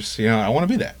motherfuckers. You know, I want to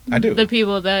be that. I do. The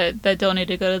people that don't need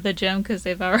to go to the gym because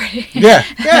they've already yeah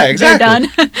exactly. They're done.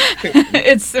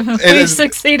 We've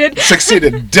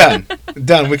succeeded.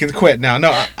 Done. We can quit now.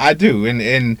 No, I do,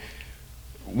 and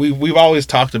we've always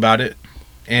talked about it,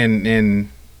 and.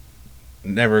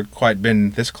 Never quite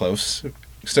been this close.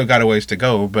 Still got a ways to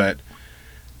go, but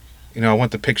you know, I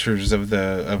want the pictures of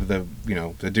the you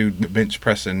know, the dude bench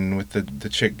pressing with the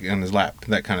chick on his lap,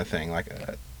 that kind of thing. Like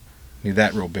need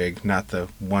that real big, not the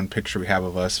one picture we have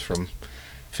of us from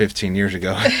 15 years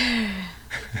ago.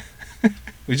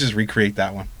 We just recreate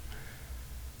that one.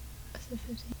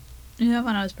 You know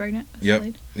when I was pregnant?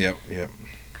 Yep.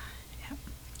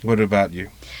 What about you?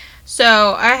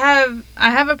 So I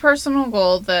have a personal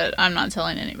goal that I'm not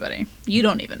telling anybody. You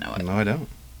don't even know it. No, I don't.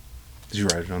 Did you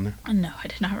write it on there? No, I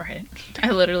did not write it. I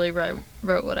literally wrote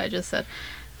what I just said.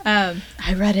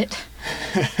 I read it.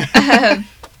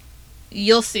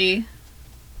 You'll see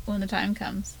when the time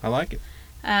comes. I like it.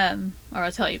 Or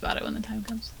I'll tell you about it when the time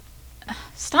comes.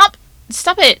 Stop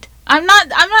it. I'm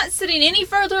not sitting any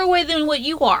further away than what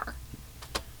you are,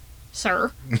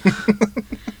 sir.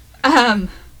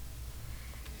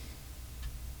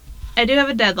 I do have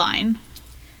a deadline.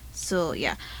 So,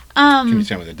 yeah. Can you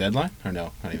tell me the deadline? Or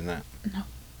no? Not even that? No.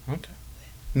 Okay.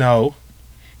 No.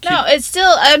 No,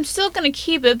 I'm still going to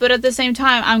keep it, but at the same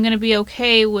time, I'm going to be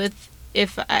okay with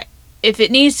if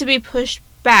it needs to be pushed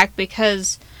back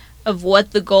because of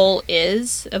what the goal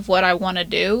is, of what I want to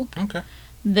do. Okay.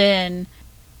 Then,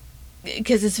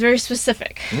 because it's very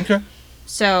specific. Okay.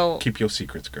 So. Keep your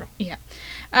secrets, girl. Yeah.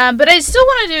 But I still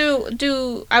want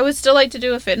to I would still like to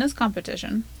do a fitness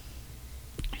competition.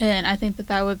 And I think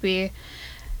that would be,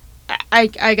 I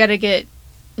gotta get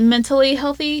mentally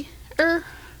healthier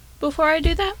before I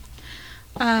do that.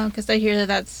 Because I hear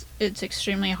it's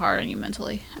extremely hard on you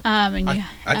mentally. And I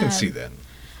can see that.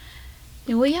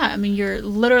 Well, yeah, I mean, you're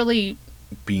literally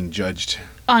being judged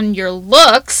on your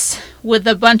looks with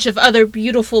a bunch of other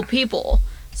beautiful people.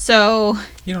 So.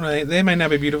 You don't know, they may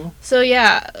not be beautiful. So,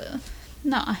 yeah.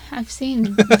 No, I've seen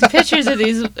the pictures of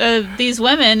these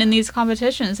women in these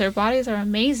competitions. Their bodies are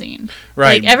amazing.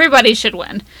 Right. Like, everybody should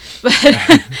win. But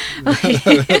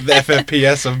the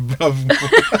FFPS of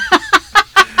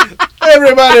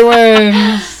everybody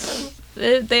wins.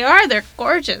 They are. They're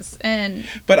gorgeous.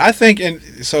 But I think, and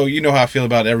so you know how I feel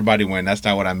about everybody win. That's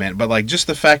not what I meant. But like just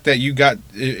the fact that you got,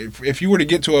 if you were to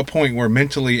get to a point where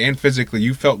mentally and physically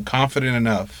you felt confident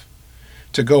enough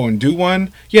to go and do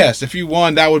one, yes, if you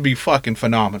won, that would be fucking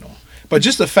phenomenal. But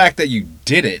just the fact that you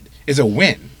did it is a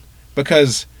win.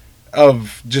 because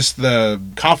of just the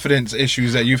confidence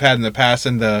issues that you've had in the past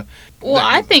and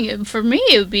I think for me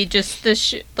it would be just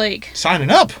this signing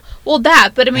up. Well,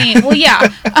 that, but I mean, well, yeah,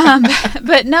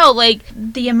 but no, like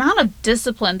the amount of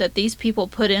discipline that these people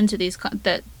put into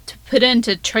put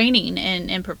into training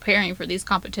and preparing for these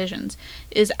competitions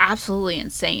is absolutely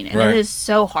insane, and Right. it is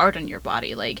so hard on your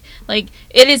body. Like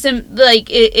it isn't like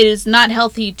it is not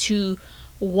healthy to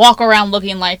walk around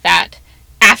looking like that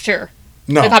after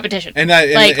No. the competition, And that-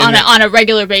 and- like and on a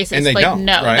regular basis. and they like don't,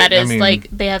 no, right? that is I mean- like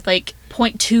they have like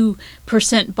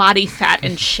 0.2% body fat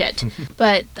and shit.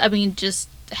 But I mean, just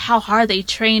how hard they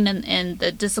train and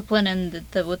the discipline and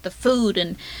the with the food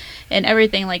and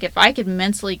everything. Like if I could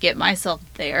mentally get myself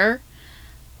there,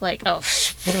 like fuck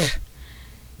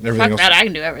Everything else, that, I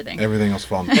can do everything. everything else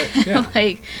fall in place. Yeah.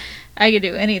 Like I could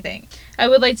do anything. I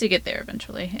would like to get there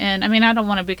eventually. And I mean, I don't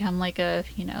want to become like a,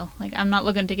 like I'm not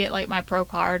looking to get like my pro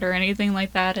card or anything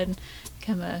like that and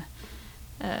become a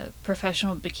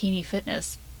professional bikini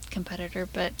fitness competitor,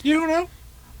 but You don't know?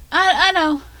 I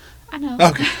know.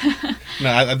 Okay. No,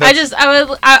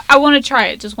 I want to try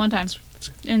it just one time.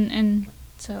 And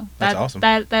so That's awesome.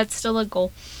 That's still a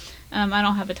goal. I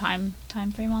don't have a time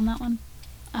frame on that one.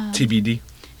 TBD.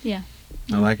 Yeah.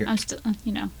 I like it. I'm still,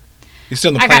 You're still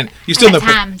in the I plan. got- You're still in I the.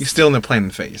 got times. You're still in the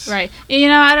planning phase. right.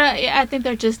 I think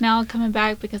they're just now coming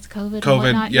back because of COVID. And COVID.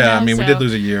 whatnot, Yeah. I mean, we did so,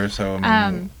 lose a year, so.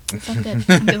 I mean, So I'm good.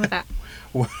 I'm good with that.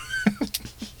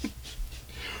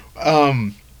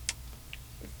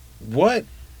 What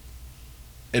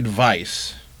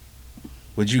advice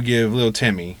would you give little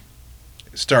Timmy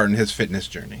starting his fitness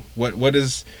journey? What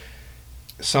is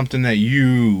something that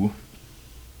you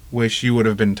wish you would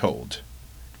have been told?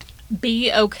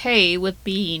 Be okay with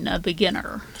being a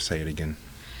beginner. Say it again.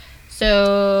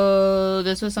 So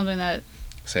this was something that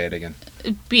Say it again.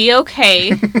 be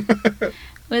okay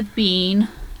with being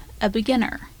a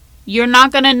beginner. You're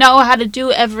not going to know how to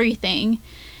do everything,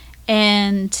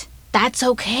 and that's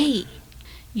okay.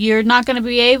 You're not going to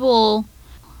be able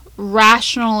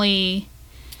rationally.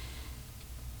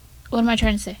 What am I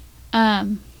trying to say?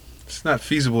 It's not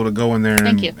feasible to go in there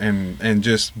Thank you. and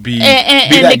just be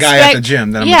And that guy at the expect-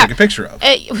 gym that I'm yeah. gonna take a picture of.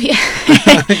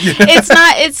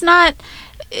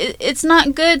 It's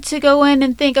not good to go in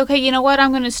and think, okay, you know what,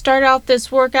 I'm going to start out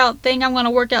this workout thing. I'm going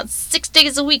to work out 6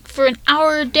 days a week for an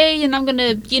hour a day, and I'm going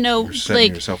to, You're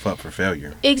setting yourself up for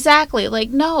failure. exactly, like,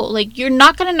 no, like, you're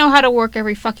not going to know how to work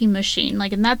every fucking machine,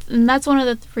 like, and that's one of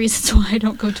the reasons why I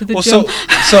don't go to the Well, gym.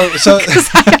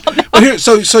 well, here,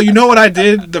 so you know what I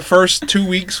did the first 2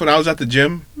 weeks when I was at the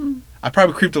gym? I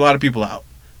probably creeped a lot of people out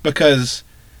because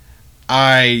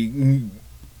I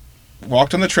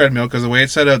walked on the treadmill because the way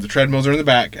it's set up, the treadmills are in the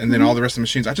back, and then all the rest of the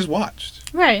machines, I just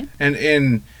watched. Right.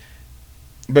 And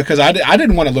because I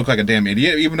didn't want to look like a damn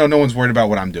idiot, even though no one's worried about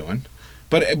what I'm doing.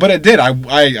 But it did.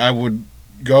 I would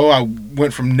go. I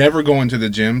went from never going to the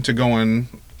gym to going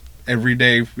every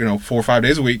day, 4 or 5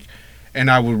 days a week, and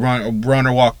I would run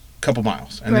or walk a couple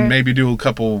miles, and then Right. maybe do a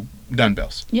couple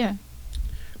dumbbells. Yeah.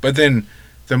 But then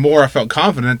the more I felt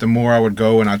confident, the more I would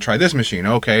go and I'd try this machine.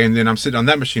 Okay, and then I'm sitting on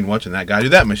that machine watching that guy do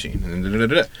that machine.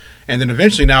 And then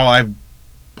eventually now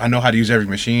I know how to use every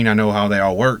machine. I know how they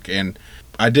all work. And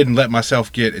I didn't let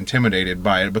myself get intimidated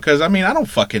by it because, I mean, I don't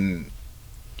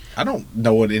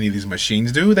know what any of these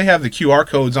machines do. They have the QR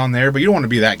codes on there, but you don't want to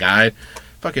be that guy.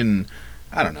 Fucking,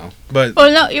 I don't know. But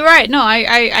Well, no, you're right. No,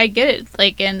 I get it.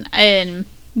 Like, and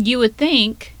you would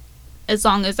think, as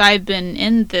long as I've been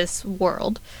in this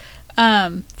world,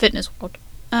 fitness world,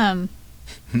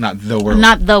 not the world.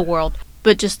 not the world,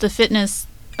 but just the fitness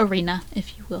arena,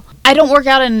 if you will. I don't work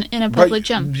out in a public But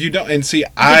gym you don't, and see,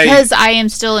 because I am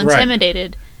still Right.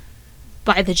 intimidated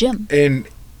by the gym. And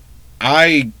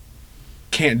I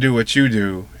can't do what you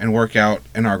do and work out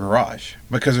in our garage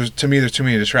because there's too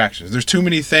many distractions. There's too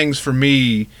many things for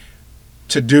me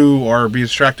to do or be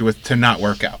distracted with to not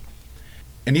work out.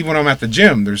 And even when I'm at the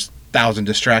gym, there's 1,000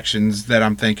 distractions that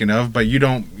I'm thinking of, but you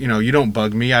don't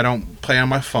bug me. I don't play on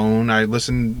my phone. I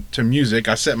listen to music.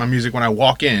 I set my music when I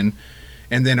walk in,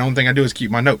 and then the only thing I do is keep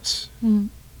my notes. Mm.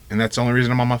 And that's the only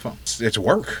reason I'm on my phone. It's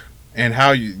work. And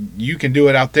how you can do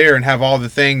it out there and have all the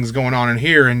things going on in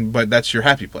here, but that's your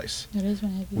happy place. That is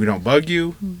what I do. We don't bug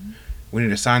you. Mhm. We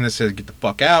need a sign that says "Get the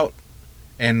fuck out."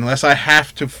 And unless I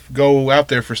have to go out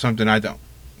there for something, I don't.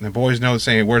 And the boys know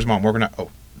saying, "Where's mom? Working out?" Oh,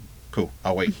 cool.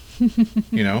 I'll wait. And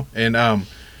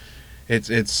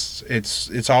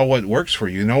it's all what works for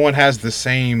you. No one has the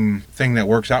same thing that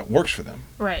works for them,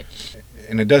 Right.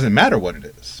 and it doesn't matter what it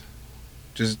is.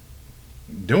 Just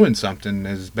doing something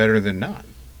is better than not.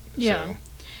 Yeah.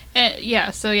 So,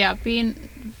 Yeah. So yeah,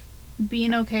 being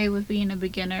being okay with being a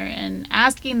beginner and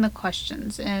asking the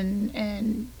questions,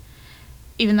 and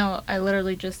even though I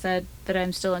literally just said that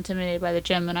I'm still intimidated by the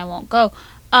gym and I won't go,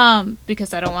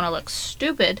 because I don't want to look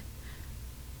stupid.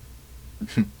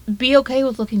 Be okay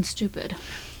with looking stupid.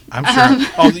 I'm sure.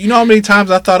 Oh, you know how many times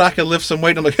I thought I could lift some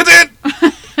weight? I'm like, hit it!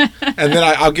 And then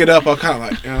I'll get up. I'll kind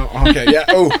of like, okay, yeah.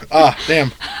 Oh,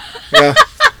 damn. Yeah,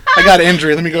 I got an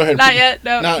injury. Let me go ahead. Not yet.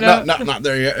 No. Not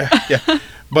there yet. Yeah.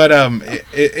 But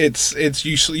it's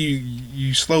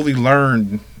you slowly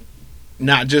learn,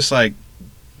 not just like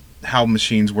how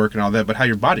machines work and all that, but how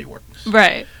your body works.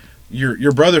 Right.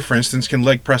 Your brother, for instance, can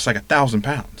leg press like 1,000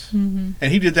 pounds, and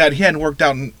he did that. He hadn't worked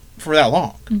out for that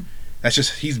long. That's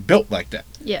just, he's built like that.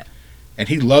 Yeah. And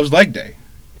he loves leg day.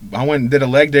 I went and did a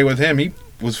leg day with him. He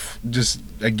was just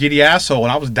a giddy asshole,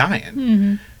 and I was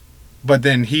dying. But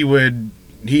then he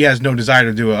has no desire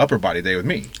to do an upper body day with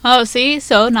me. Oh, see?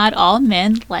 So not all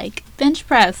men like bench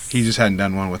press. He just hadn't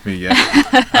done one with me yet.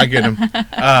 I get him.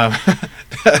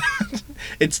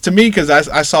 It's to me because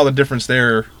I saw the difference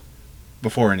there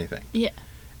before anything. Yeah.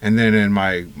 And then in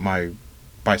my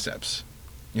biceps,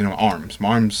 my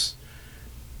arms,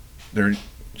 they're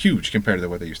huge compared to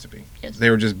what they used to be. Yes. They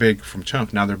were just big from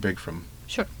chunk. Now they're big from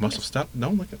muscle. Yes. Stuff.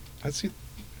 Don't look at. I see.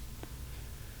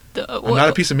 I'm not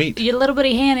a piece of meat. Your little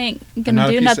bitty hand ain't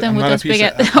gonna do nothing with those big.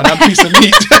 I'm not a piece of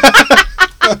meat.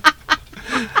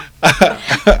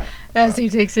 As he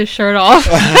takes his shirt off.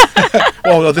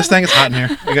 Well, this thing is hot in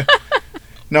here. Okay.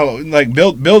 No, like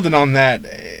building on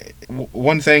that.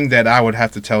 One thing that I would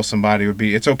have to tell somebody would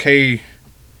be, it's okay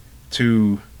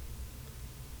to,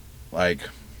 like,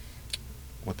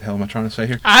 what the hell am I trying to say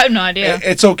here? I have no idea.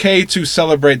 It's okay to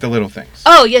celebrate the little things.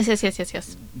 Oh, yes.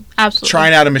 Absolutely.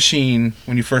 Trying out a machine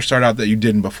when you first start out that you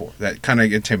didn't before, that kind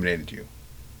of intimidated you.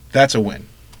 That's a win.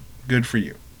 Good for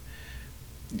you.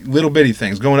 Little bitty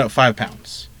things, going up 5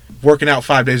 pounds, working out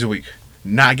 5 days a week,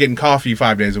 not getting coffee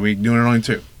 5 days a week, doing it only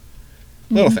 2.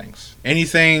 Little things.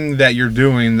 Anything that you're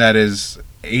doing that is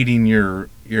aiding your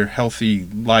healthy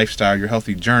lifestyle, your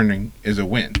healthy journey, is a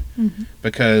win.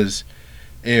 Because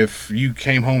if you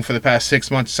came home for the past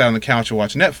 6 months, sat on the couch and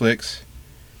watched Netflix,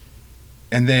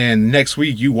 and then next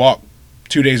week you walk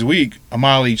 2 days a week, a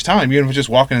mile each time, even if it's just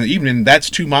walking in the evening, that's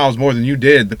 2 miles more than you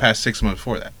did the past 6 months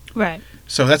before that. Right.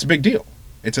 So that's a big deal.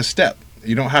 It's a step.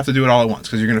 You don't have to do it all at once,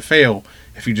 because you're going to fail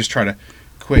if you just try to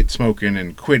quit smoking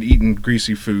and quit eating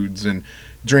greasy foods and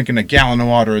drinking a gallon of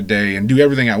water a day and do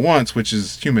everything at once, which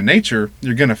is human nature.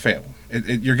 You're going to fail.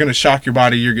 You're going to shock your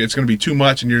body. It's going to be too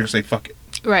much, and you're going to say, fuck it.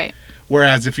 Right.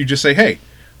 Whereas if you just say, hey,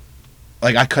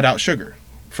 like, I cut out sugar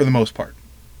for the most part.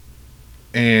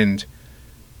 And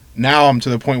now I'm to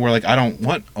the point where, like, I don't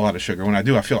want a lot of sugar. When I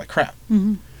do, I feel like crap.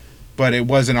 But it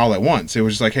wasn't all at once. It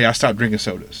was just like, hey, I stopped drinking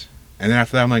sodas. And then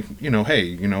after that, I'm like,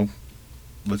 hey,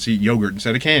 let's eat yogurt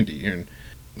instead of candy. And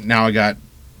now I got,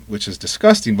 which is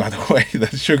disgusting, by the way, the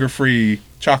sugar-free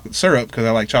chocolate syrup, because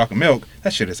I like chocolate milk.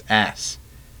 That shit is ass.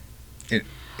 It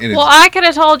is. Well, I could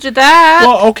have told you that.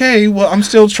 Well, okay. Well, I'm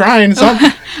still trying.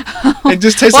 It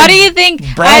just tastes Why like do you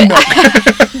think brown milk.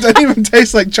 It doesn't even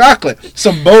taste like chocolate.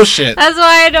 Some bullshit. That's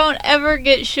why I don't ever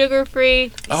get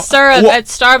sugar-free syrup at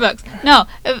Starbucks. No,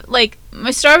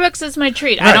 my Starbucks is my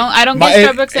treat. Right. I don't get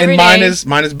Starbucks every day. And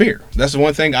mine is beer. That's the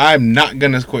one thing I'm not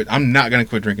gonna quit. I'm not gonna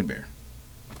quit drinking beer.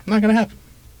 Not gonna happen.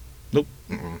 Nope.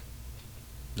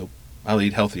 Nope. I'll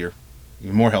eat healthier,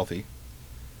 even more healthy.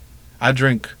 I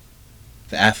drink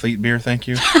the athlete beer. Thank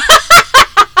you.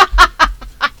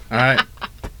 All right.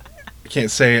 I can't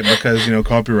say it because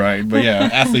copyright, but yeah,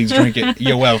 athletes drink it.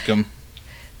 You're welcome.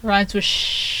 Rhymes with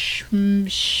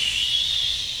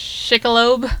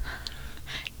Shikalobe.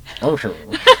 Oh, sure.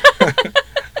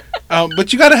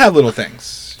 But you got to have little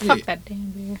things. Fuck that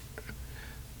damn beer.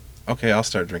 Okay, I'll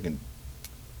start drinking.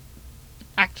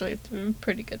 Actually, it's a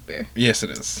pretty good beer. Yes, it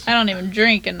is. I don't even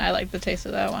drink, and I like the taste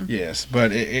of that one. Yes, but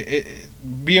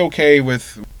be okay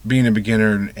with being a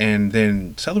beginner and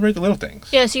then celebrate the little things.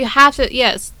 Yes, you have to.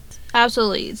 Yes,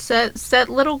 absolutely. Set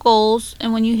little goals,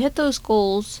 and when you hit those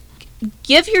goals,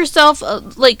 give yourself a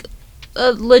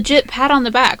legit pat on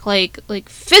the back. Like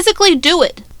physically do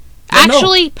it.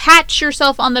 Actually pat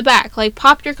yourself on the back. Like,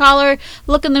 pop your collar,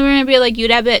 look in the mirror, and be like, you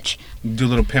that bitch. Do a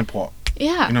little pimp walk.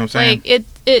 Yeah. You know what I'm saying? Like,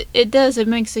 it does. It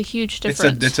makes a huge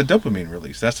difference. It's a dopamine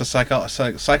release. That's the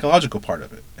psychological part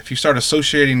of it. If you start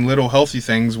associating little healthy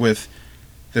things with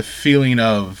the feeling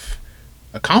of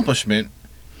accomplishment,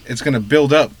 it's going to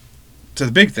build up to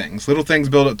the big things. Little things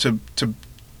build up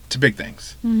to big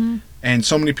things. Mm-hmm. And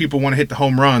so many people want to hit the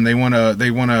home run. They want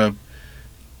to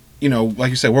like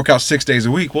you said, work out 6 days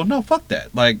a week. Well, no, fuck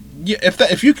that. Like,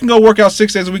 if you can go work out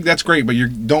 6 days a week, that's great, but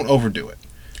don't overdo it.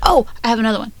 Oh, I have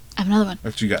another one. I have another one.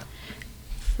 What you got?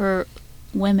 For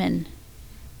women,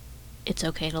 it's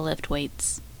okay to lift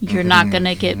weights. You're not going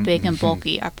to get big and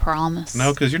bulky, I promise.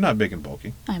 No, because you're not big and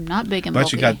bulky. I'm not big and But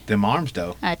bulky. you got them arms,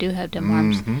 though. I do have them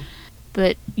arms.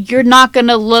 But you're not going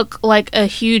to look like a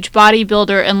huge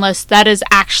bodybuilder unless that is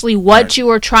actually what Right. you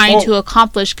are trying Well, to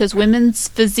accomplish, because women's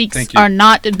physiques Thank you. are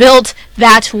not built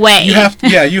that way. You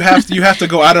have to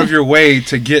go out of your way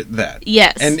to get that.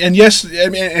 Yes. And yes, I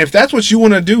mean, if that's what you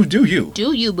want to do you.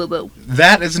 Do you, boo-boo?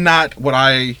 That is not what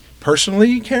I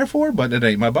personally care for, but it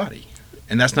ain't my body.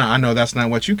 And I know that's not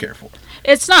what you care for.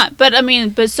 It's not, but I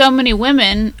mean, but so many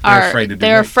women They're are afraid to do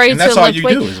they're weights. afraid And that's to all lift you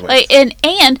weight. do is Like, weights.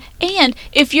 and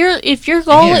if your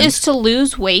goal And- is to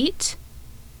lose weight,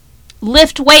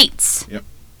 lift weights. Yep.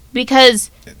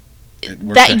 Because It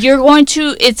works that out.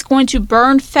 it's going to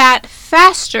burn fat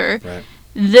faster Right.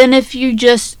 than if you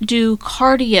just do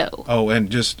cardio. Oh, and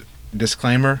just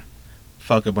disclaimer,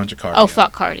 fuck a bunch of cardio. Oh,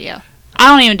 fuck cardio. I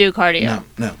don't even do cardio.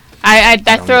 No. I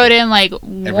don't throw it either. in like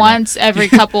Every once night. every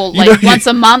couple, You like know- once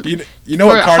a month. You know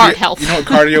what for heart cardio? health. You know what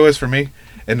cardio is for me?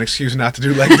 An excuse not to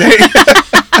do leg day.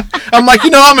 I'm like,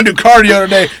 I'm gonna do cardio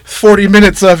today. 40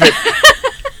 minutes of it.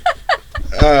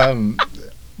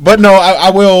 But no,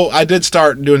 I will. I did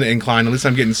start doing the incline. At least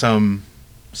I'm getting some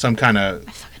kind of.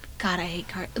 God, I hate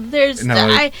cardio. There's No,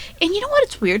 and you know what?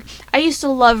 It's weird. I used to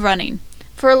love running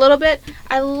for a little bit.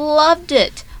 I loved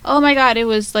it. Oh my God, it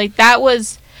was like that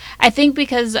was. I think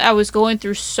because I was going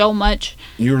through so much.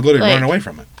 You were literally Like, running away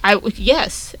from it.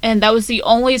 Yes, and that was the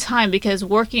only time because the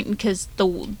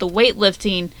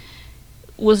weightlifting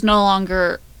was no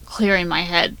longer clearing my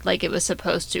head like it was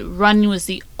supposed to. Running was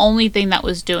the only thing that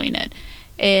was doing it,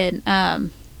 and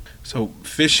So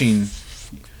fishing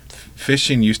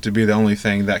used to be the only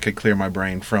thing that could clear my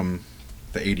brain from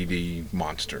the ADD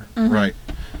monster, right?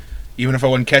 Even if I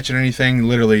wasn't catching anything,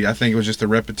 literally, I think it was just the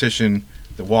repetition,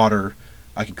 the water,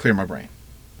 I could clear my brain.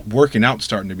 Working out's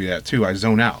starting to be that too. I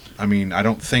zone out. I mean, I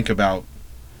don't think about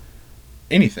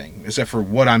anything except for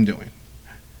what I'm doing.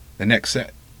 The next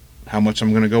set. How much I'm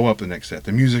going to go up the next set.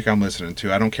 The music I'm listening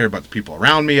to. I don't care about the people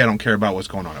around me. I don't care about what's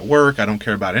going on at work. I don't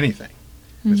care about anything.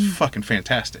 It's fucking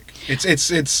fantastic.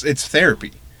 It's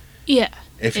therapy. yeah,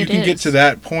 If you it can get is. to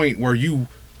that point where you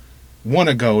want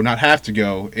to go, not have to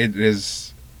go, it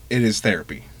is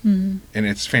therapy. Mhm. And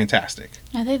it's fantastic.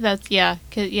 I think that's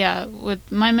 'cause, with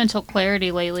my mental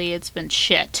clarity lately, it's been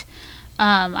shit.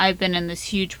 I've been in this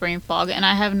huge brain fog, and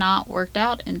I have not worked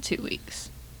out in 2 weeks,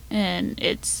 and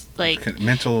it's like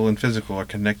Mental and physical are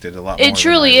connected a lot more. it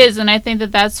truly is, and I think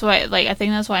that's why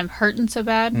I'm hurting so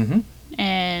bad, Mm-hmm.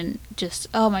 and just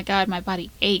oh my God, my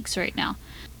body aches right now,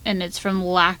 and it's from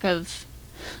lack of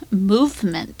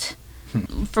movement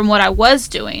from what I was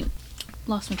doing.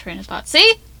 Lost my train of thought.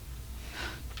 See.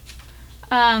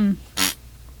 Go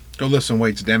lift some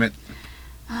weights, damn it.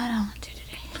 I don't want to today.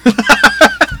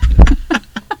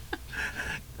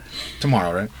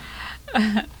 Tomorrow,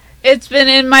 right? It's been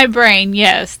in my brain,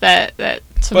 yes, that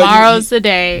tomorrow's the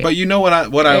day. But you know what I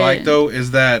like And- though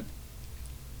is that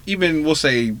even we'll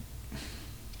say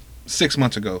 6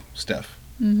 months ago, Steph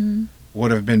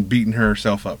would have been beating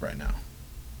herself up right now.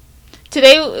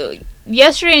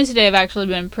 Yesterday and today have actually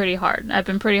been pretty hard. I've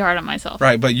been pretty hard on myself.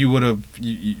 Right, but you would have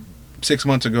 6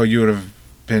 months ago you would have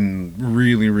been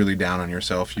really, really down on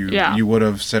yourself. You would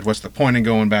have said, "What's the point in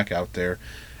going back out there?"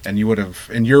 And you would have,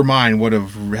 in your mind, would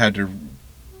have had to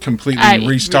completely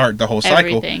restart the whole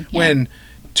cycle. Everything, yeah. When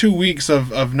 2 weeks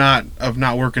of not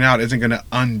working out isn't going to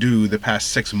undo the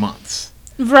past 6 months.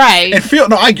 Right.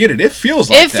 I get it. It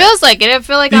feels like It feels like it. I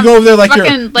feel like You I'm go over there like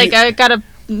fucking you're- like I gotta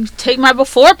take my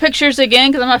before pictures again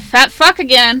because I'm a fat fuck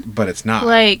again. but it's not.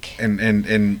 Like and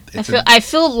it's I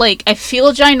feel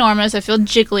ginormous. I feel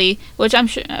jiggly, which I'm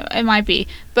sure it might be,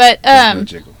 but there's no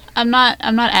jiggle. I'm not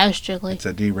as jiggly. It's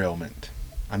a derailment.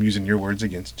 I'm using your words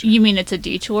against you. You mean it's a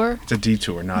detour? It's a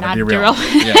detour, not Not a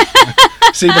derailment.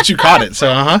 Yeah. See, but you caught it.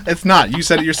 So, it's not. You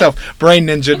said it yourself. Brain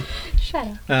ninja. Shut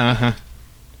up. Uh-huh.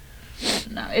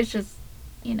 No, it's just,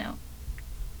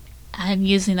 I'm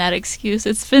using that excuse.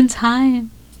 It's been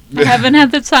time. I haven't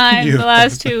had the time You the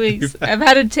last 2 have. weeks. I've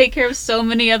had to take care of so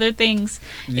many other things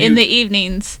in the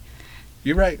evenings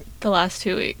You're right. the last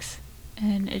 2 weeks.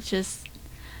 And it just,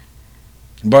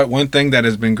 But one thing that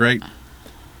has been great,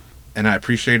 and I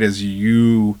appreciate, is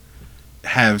you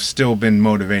have still been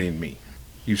motivating me.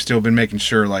 You've still been making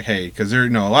sure, like, hey, because a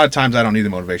lot of times I don't need the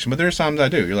motivation, but there's times I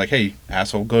do. You're like, hey,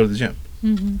 asshole, go to the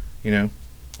gym.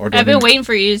 Or I've been waiting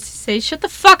for you to say, shut the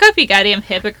fuck up, you goddamn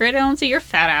hypocrite. I don't see your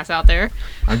fat ass out there.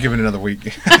 I'm giving it another week.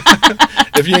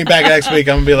 If you ain't back next week,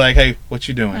 I'm gonna be like, hey, what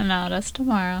you doing? No, that's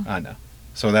tomorrow. I know.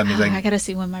 So that means I gotta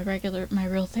see when my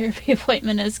real therapy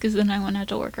appointment is, because then I won't have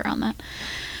to work around that.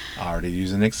 already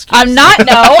use an excuse. I'm not.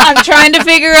 No, I'm trying to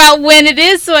figure out when it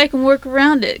is so I can work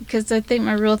around it, because I think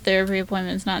my real therapy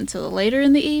appointment is not until later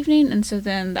in the evening, and so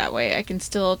then that way I can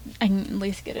at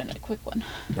least get in a quick one.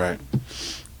 Right.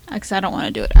 Because I don't want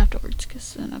to do it afterwards,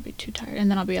 because then I'll be too tired, and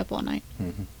then I'll be up all night.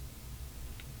 Mm-hmm.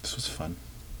 This was fun.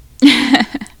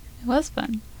 It was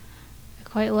fun. I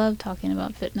quite love talking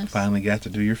about fitness. Finally got to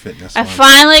do your fitness I one.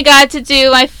 finally got to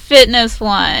do my fitness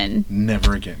one.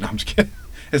 Never again. No, I'm just kidding.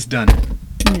 It's done.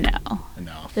 No.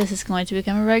 No. This is going to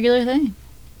become a regular thing.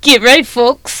 Get ready,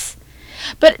 folks.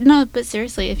 But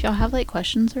seriously, if y'all have like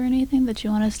questions or anything that you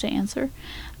want us to answer,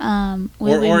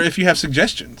 or if you have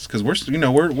suggestions, because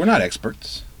we're not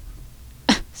experts.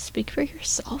 speak for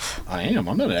yourself. I am.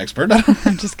 I'm not an expert.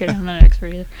 I'm just kidding. I'm not an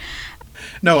expert either.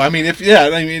 No, I mean,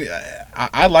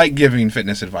 I like giving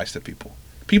fitness advice to people.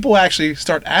 People actually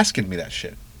start asking me that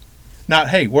shit. Not,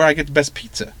 hey, where I get the best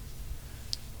pizza?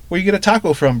 Where you get a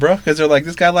taco from, bro? Because they're like,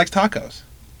 this guy likes tacos.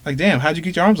 Like, damn, how'd you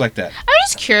get your arms like that? I'm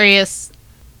just curious.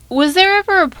 Was there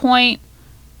ever a point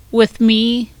with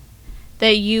me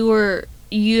that you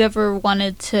ever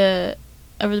wanted to,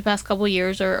 over the past couple of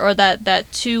years, or that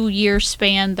 2-year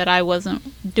span that I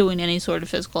wasn't doing any sort of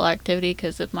physical activity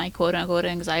because of my quote-unquote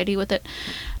anxiety with it,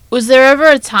 was there ever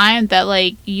a time that,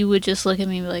 like, you would just look at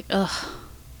me and be like, ugh,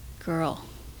 girl,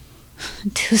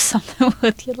 do something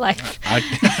with your life?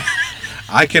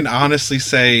 I can honestly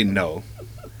say no.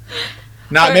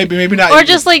 Maybe not. Or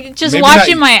just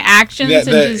watching my actions.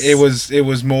 It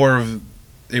was more of,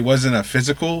 it wasn't a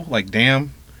physical, like,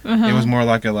 damn. Uh-huh. It was more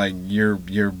like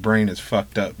your brain is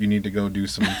fucked up. You need to go do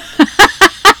some.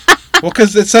 Well,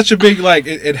 because it's such a big, like,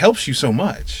 it helps you so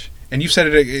much. And you said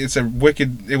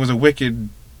it was a wicked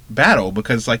battle,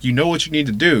 because, like, you know what you need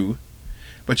to do,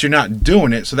 but you're not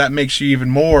doing it. So that makes you even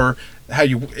more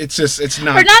it's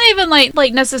not. Or not even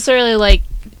like necessarily like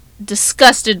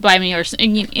disgusted by me or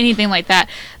anything like that.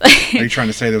 Are you trying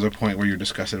to say there was a point where you're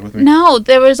disgusted with me? No,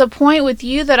 there was a point with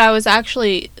you that I was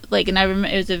actually like, and I remember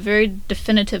it was a very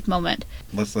definitive moment.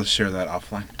 Let's share that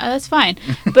offline. That's fine.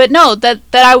 But no, that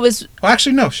I was. Well,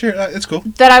 actually, no. Share. It's cool.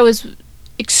 That I was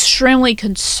extremely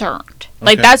concerned.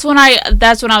 Like, Okay. that's when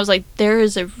I was like, there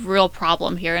is a real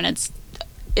problem here, and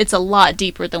it's a lot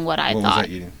deeper than what I What thought. was I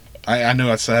eating? I knew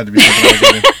I had to be something I was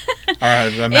eating. All right,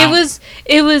 the amount.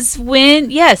 It was when,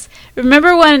 yes.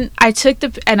 Remember when I took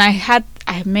I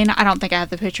don't think I have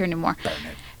the picture anymore. Darn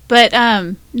it. But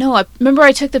no, I remember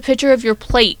I took the picture of your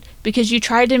plate because you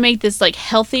tried to make this like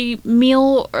healthy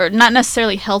meal, or not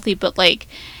necessarily healthy, but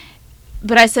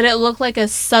I said it looked like a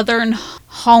southern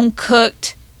home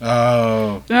cooked.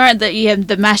 Oh. Remember that you had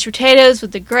the mashed potatoes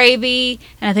with the gravy,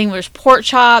 and I think there was pork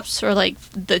chops or like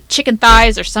the chicken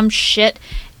thighs or some shit.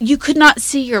 You could not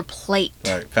see your plate.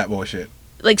 Right, fat boy shit.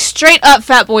 Like straight up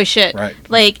fat boy shit. Right.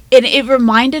 Like it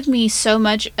reminded me so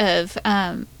much of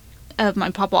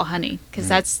my Papa Honey, because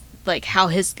that's like how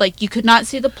his, like, you could not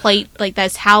see the plate. Like,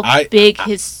 that's how big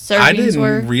his servings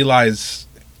were. I didn't realize,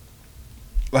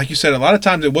 like you said, a lot of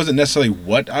times it wasn't necessarily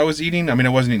what I was eating. I mean,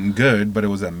 it wasn't eating good, but it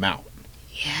was the amount.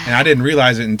 Yeah. And I didn't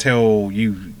realize it until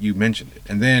you mentioned it.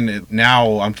 And then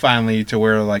now I'm finally to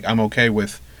where, like, I'm okay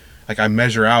with, like, I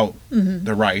measure out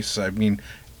the rice. I mean,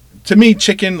 to me,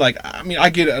 chicken, like, I mean, I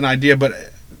get an idea,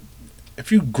 but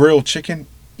if you grill chicken,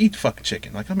 eat fucking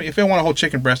chicken. Like, I mean, if I want a whole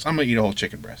chicken breast, I'm gonna eat a whole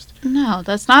chicken breast. No,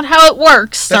 that's not how it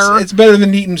works, sir. It's better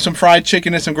than eating some fried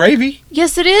chicken and some gravy.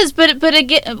 Yes, it is, but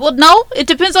again, well, no, it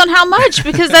depends on how much,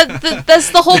 because that's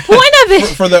the whole point of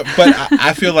it. But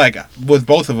I feel like with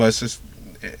both of us,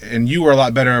 and you were a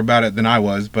lot better about it than I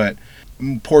was, but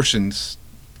portions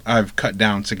I've cut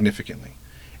down significantly.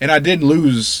 And I did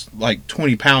lose like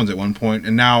 20 pounds at one point,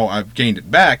 and now I've gained it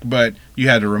back, but you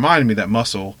had to remind me that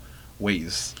muscle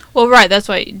weighs. Well, right, that's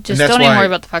why, just don't even worry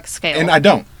about the fucking scale. And I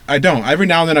don't. Every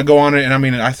now and then I go on it, and I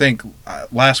mean, I think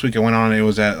last week I went on it, it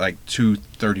was at like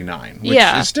 239, which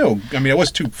is still, I mean, it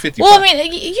was 250. Well, I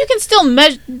mean, you can still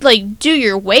do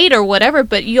your weight or whatever,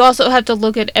 but you also have to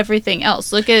look at everything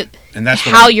else. Look at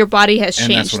how your body has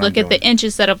changed. Look at the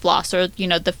inches that have lost, or,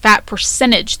 the fat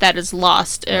percentage that is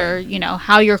lost, or,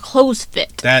 how your clothes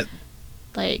fit. That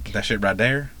Like, shit right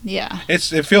there. Yeah.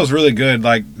 It feels really good,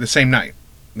 like the same night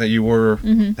that you wore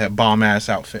that bomb-ass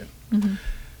outfit. Mm-hmm.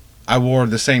 I wore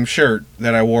the same shirt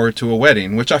that I wore to a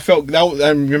wedding, which I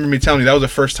remember me telling you, that was the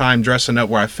first time dressing up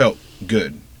where I felt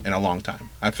good in a long time.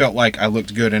 I felt like I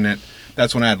looked good in it.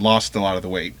 That's when I had lost a lot of the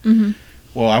weight. Mm-hmm.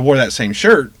 Well, I wore that same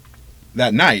shirt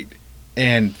that night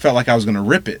and felt like I was going to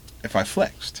rip it if I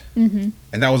flexed. Mm-hmm.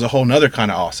 And that was a whole nother kind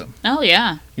of awesome. Oh,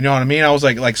 yeah. You know what I mean? I was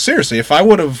like seriously, if I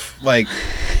would have, like,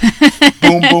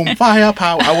 boom, boom,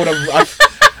 firepower. I would have.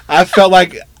 I felt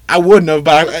like I wouldn't have,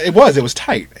 but it was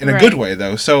tight in a good way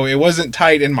though. So it wasn't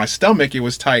tight in my stomach. It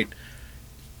was tight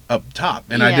up top,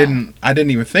 and I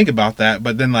didn't even think about that.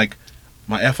 But then like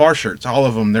my FR shirts, all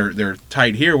of them, they're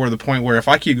tight here. Where the point where if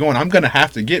I keep going, I'm gonna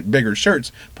have to get bigger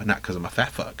shirts, but not because I'm a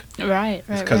fat fuck. Right.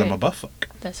 It's because I'm a buff fuck.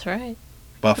 That's right.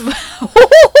 Buff.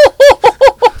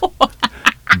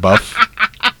 Buff.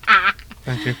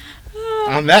 Thank you.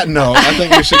 On that note, I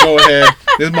think we should go ahead.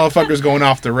 This motherfucker's going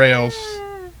off the rails.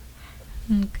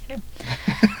 Okay.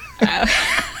 All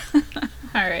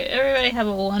right. Everybody have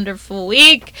a wonderful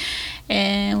week,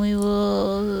 and we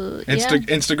will.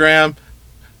 Instagram.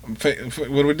 What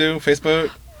do we do?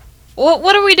 Facebook.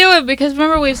 What are we doing? Because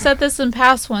remember, we've said this in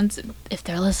past ones. If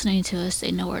they're listening to us,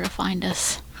 they know where to find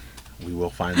us. We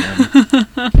will find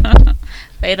them.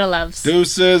 Beta loves.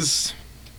 Deuces.